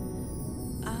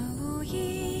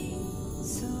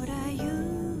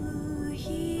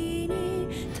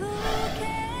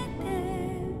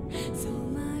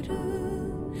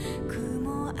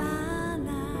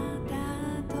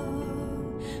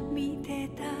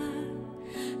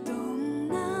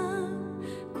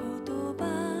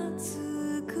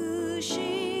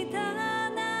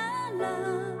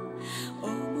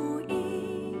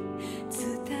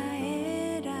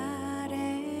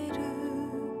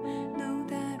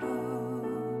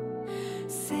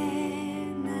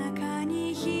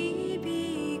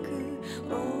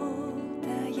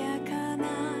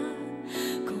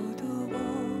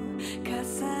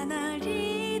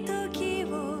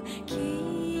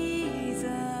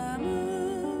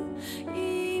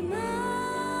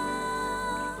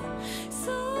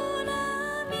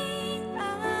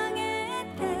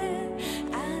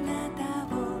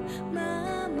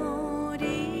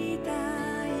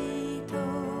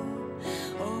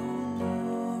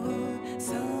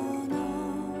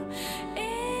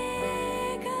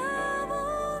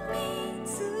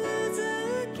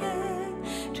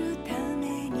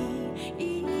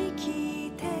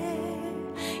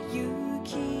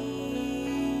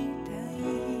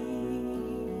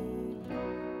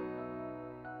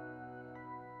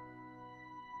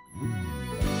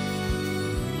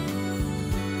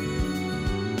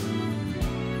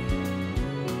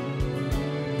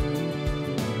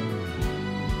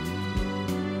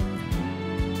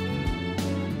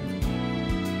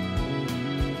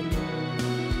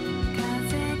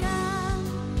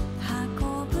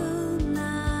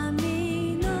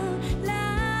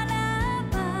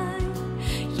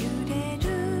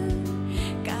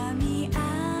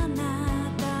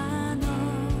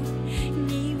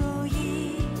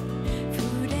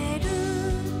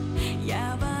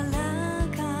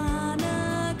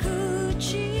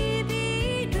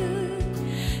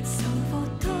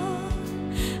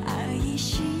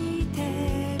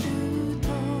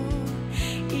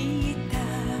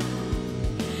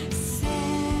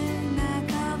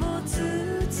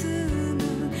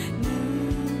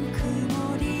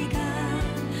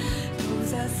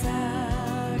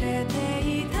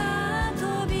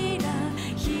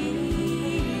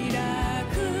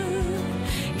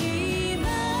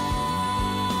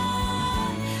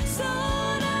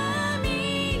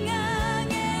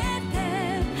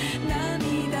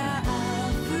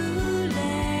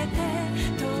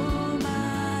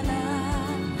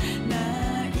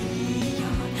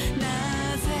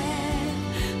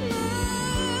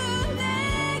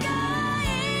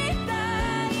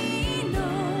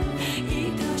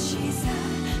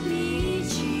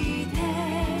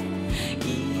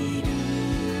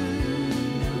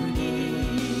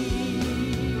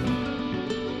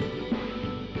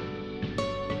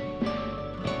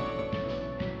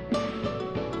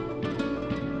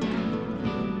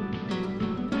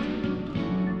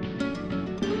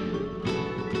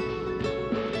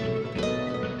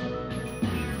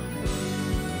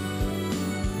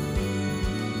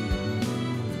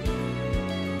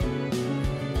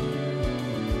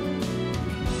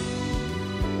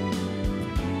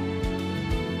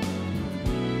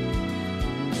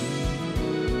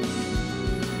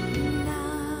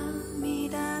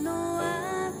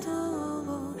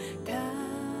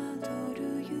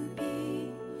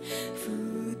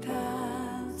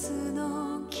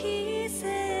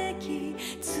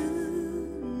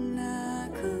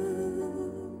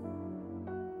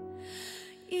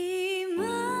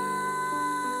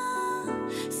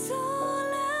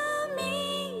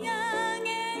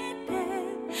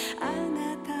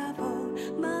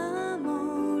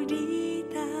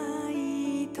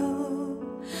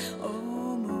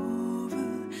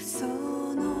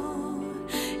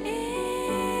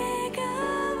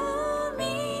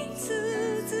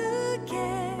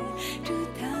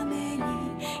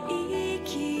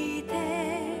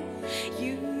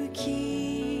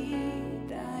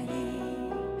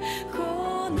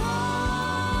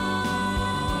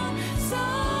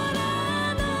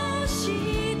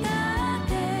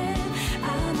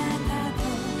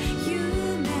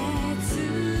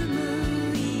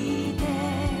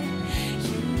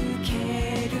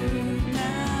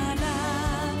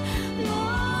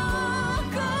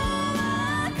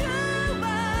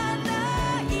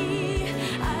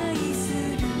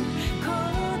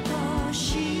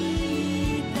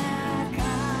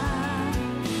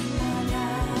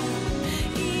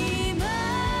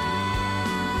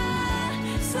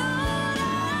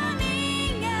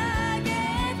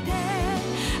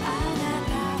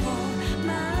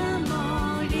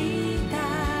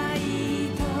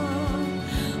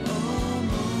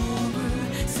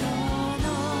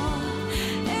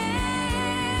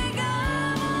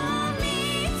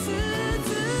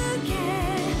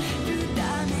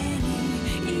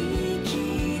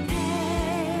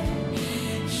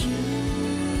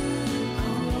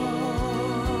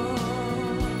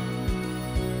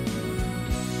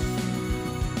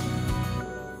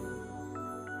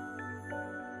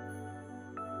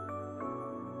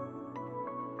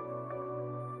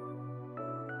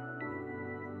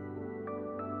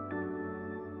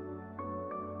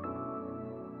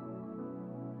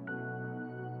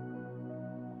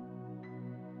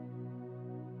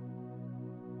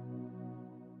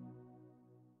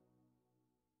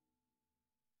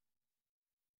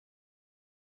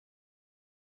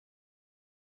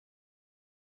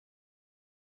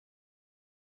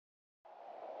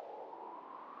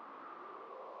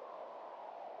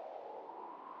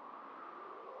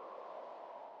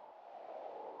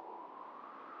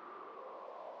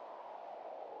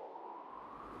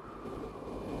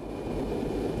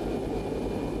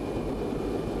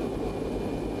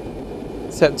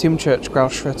 Septium Church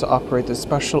Grauschritter operated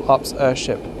Special Ops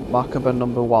Airship, Markaba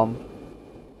number 1.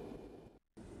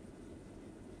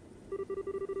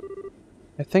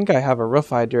 I think I have a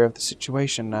rough idea of the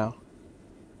situation now.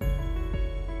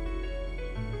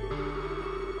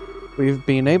 We've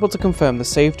been able to confirm the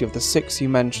safety of the 6 you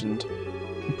mentioned.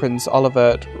 Prince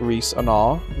Olivert Rees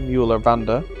Honor, Mueller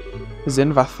Vander,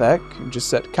 Zin Vathek,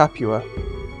 Gisette Capua,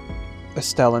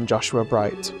 Estelle and Joshua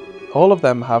Bright. All of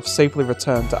them have safely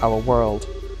returned to our world.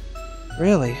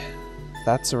 Really?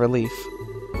 That's a relief.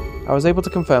 I was able to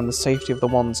confirm the safety of the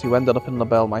ones who ended up in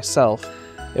Labelle myself.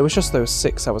 It was just those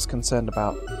 6 I was concerned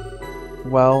about.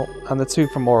 Well, and the 2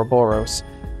 from Ouroboros,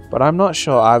 but I'm not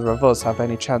sure either of us have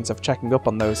any chance of checking up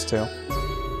on those 2.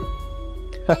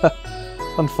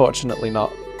 Unfortunately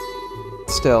not.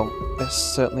 Still, this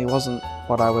certainly wasn't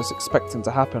what I was expecting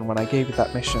to happen when I gave you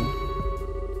that mission.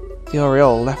 The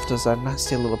Oriole left us a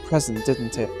nasty little present,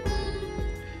 didn't it?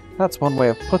 That's one way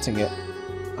of putting it.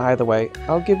 Either way,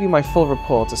 I'll give you my full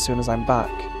report as soon as I'm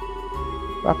back.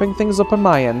 Wrapping things up on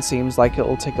my end seems like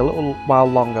it'll take a little while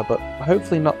longer, but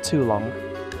hopefully not too long.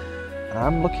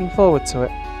 I'm looking forward to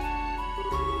it.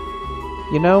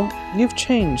 You know, you've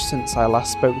changed since I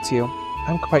last spoke to you.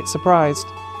 I'm quite surprised.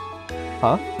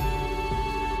 Huh?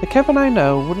 The Kevin I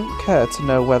know wouldn't care to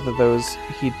know whether those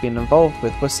he'd been involved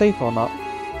with were safe or not.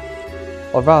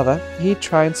 Or rather, he'd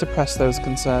try and suppress those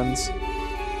concerns.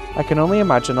 I can only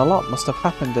imagine a lot must have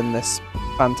happened in this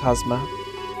phantasma.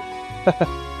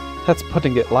 That's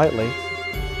putting it lightly.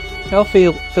 I'll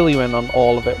fill you in on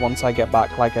all of it once I get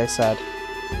back, like I said.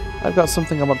 I've got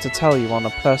something I want to tell you on a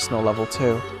personal level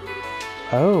too.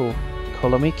 Oh,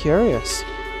 colour me curious.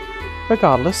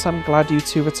 Regardless, I'm glad you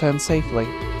 2 returned safely.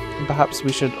 And perhaps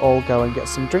we should all go and get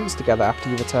some drinks together after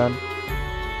you return.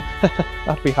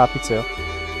 I'd be happy to.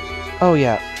 Oh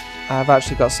yeah, I've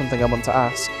actually got something I want to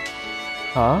ask.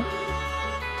 Huh?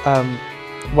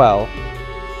 Well,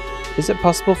 is it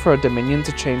possible for a Dominion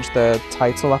to change their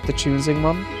title after choosing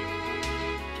one?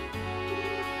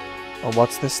 Or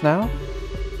what's this now?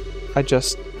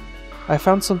 I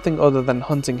found something other than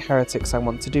hunting heretics I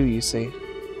want to do, you see.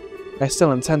 I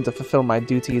still intend to fulfill my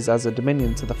duties as a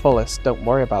Dominion to the fullest, don't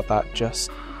worry about that,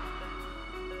 just...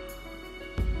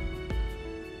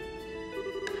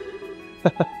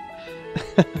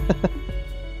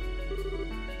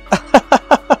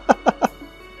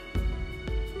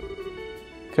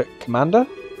 Commander?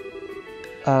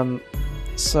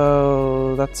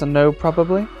 So that's a no,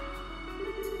 probably?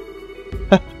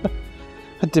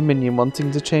 A Dominion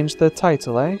wanting to change their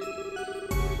title, eh?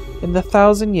 In the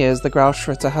 1,000 years the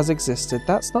Grauschritter has existed,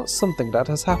 that's not something that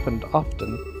has happened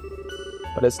often.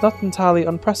 But it's not entirely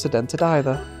unprecedented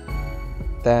either.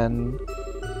 Then...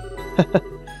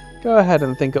 Go ahead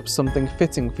and think up something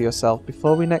fitting for yourself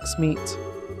before we next meet.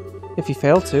 If you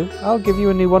fail to, I'll give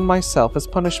you a new one myself as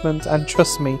punishment, and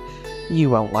trust me, you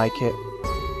won't like it.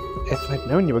 If I'd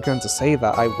known you were going to say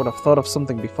that, I would have thought of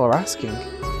something before asking.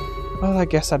 Well, I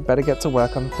guess I'd better get to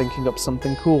work on thinking up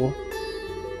something cool.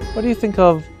 What do you think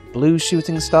of Blue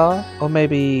Shooting Star? Or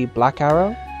maybe Black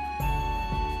Arrow?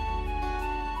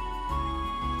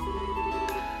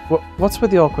 What's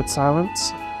with the awkward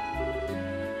silence?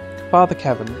 Father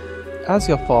Kevin, as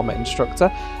your former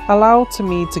instructor, allow to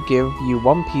me to give you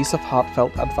one piece of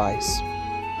heartfelt advice.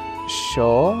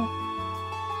 Sure?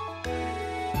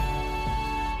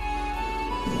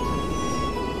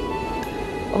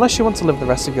 Unless you want to live the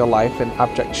rest of your life in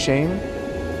abject shame,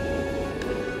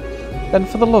 then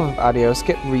for the love of Adios,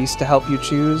 get Reese to help you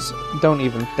choose. Don't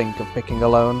even think of picking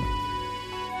alone.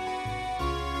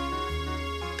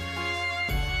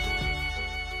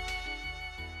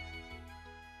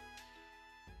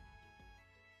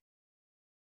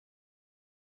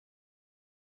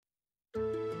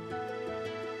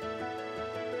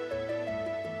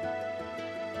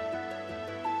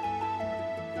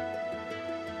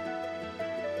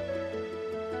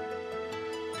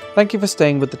 Thank you for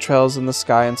staying with the Trails in the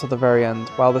Sky until the very end.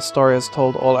 While this story has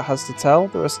told all it has to tell,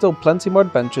 there are still plenty more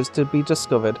adventures to be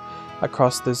discovered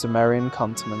across the Zemerian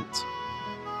continent.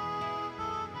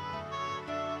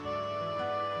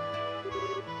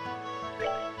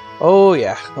 Oh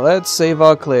yeah, let's save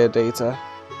our clear data.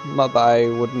 Not that I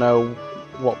would know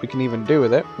what we can even do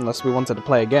with it, unless we wanted to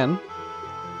play again.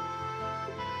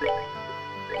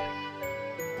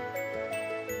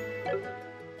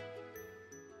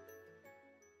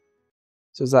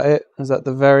 So is that it? Is that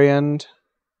the very end?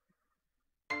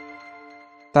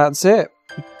 That's it.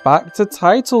 Back to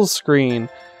title screen.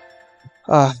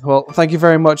 Well, thank you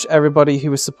very much everybody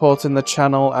who is supporting the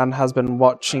channel and has been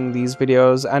watching these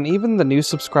videos, and even the new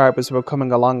subscribers who are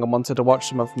coming along and wanted to watch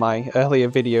some of my earlier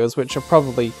videos, which are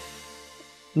probably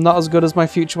not as good as my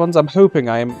future ones. I'm hoping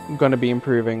I am going to be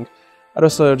improving. I'd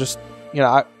also just, you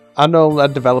know, I know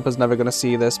that developers never going to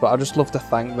see this, but I'd just love to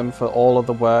thank them for all of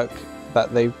the work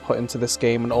that they've put into this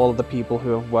game and all of the people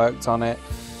who have worked on it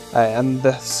and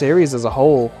the series as a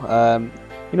whole.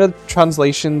 You know, the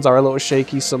translations are a little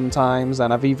shaky sometimes,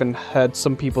 and I've even heard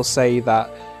some people say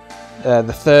that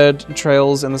the third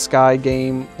Trails in the Sky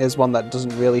game is one that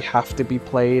doesn't really have to be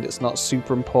played. It's not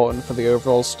super important for the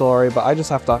overall story, but I just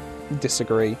have to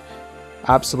disagree.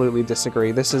 Absolutely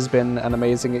disagree. This has been an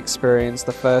amazing experience.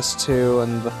 The first two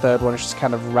and the third one has just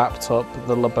kind of wrapped up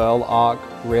the LaBelle arc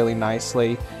really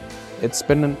nicely. It's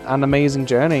been an amazing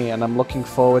journey, and I'm looking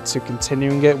forward to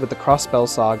continuing it with the Crossbell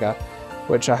Saga,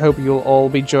 which I hope you'll all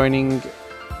be joining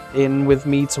in with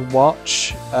me to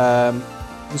watch.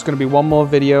 There's going to be one more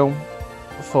video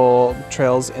for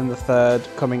Trails in the Third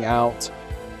coming out.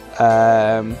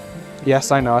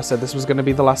 Yes, I know I said this was going to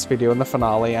be the last video in the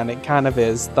finale, and it kind of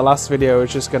is. The last video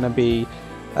is just going to be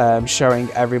showing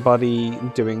everybody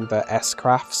doing the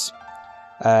S-crafts.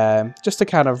 Just to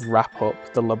kind of wrap up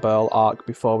the LaBelle arc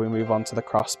before we move on to the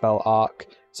Crossbell arc.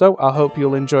 So I hope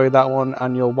you'll enjoy that one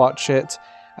and you'll watch it.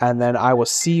 And then I will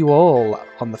see you all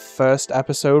on the first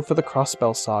episode for the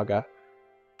Crossbell Saga.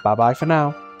 Bye bye for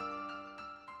now.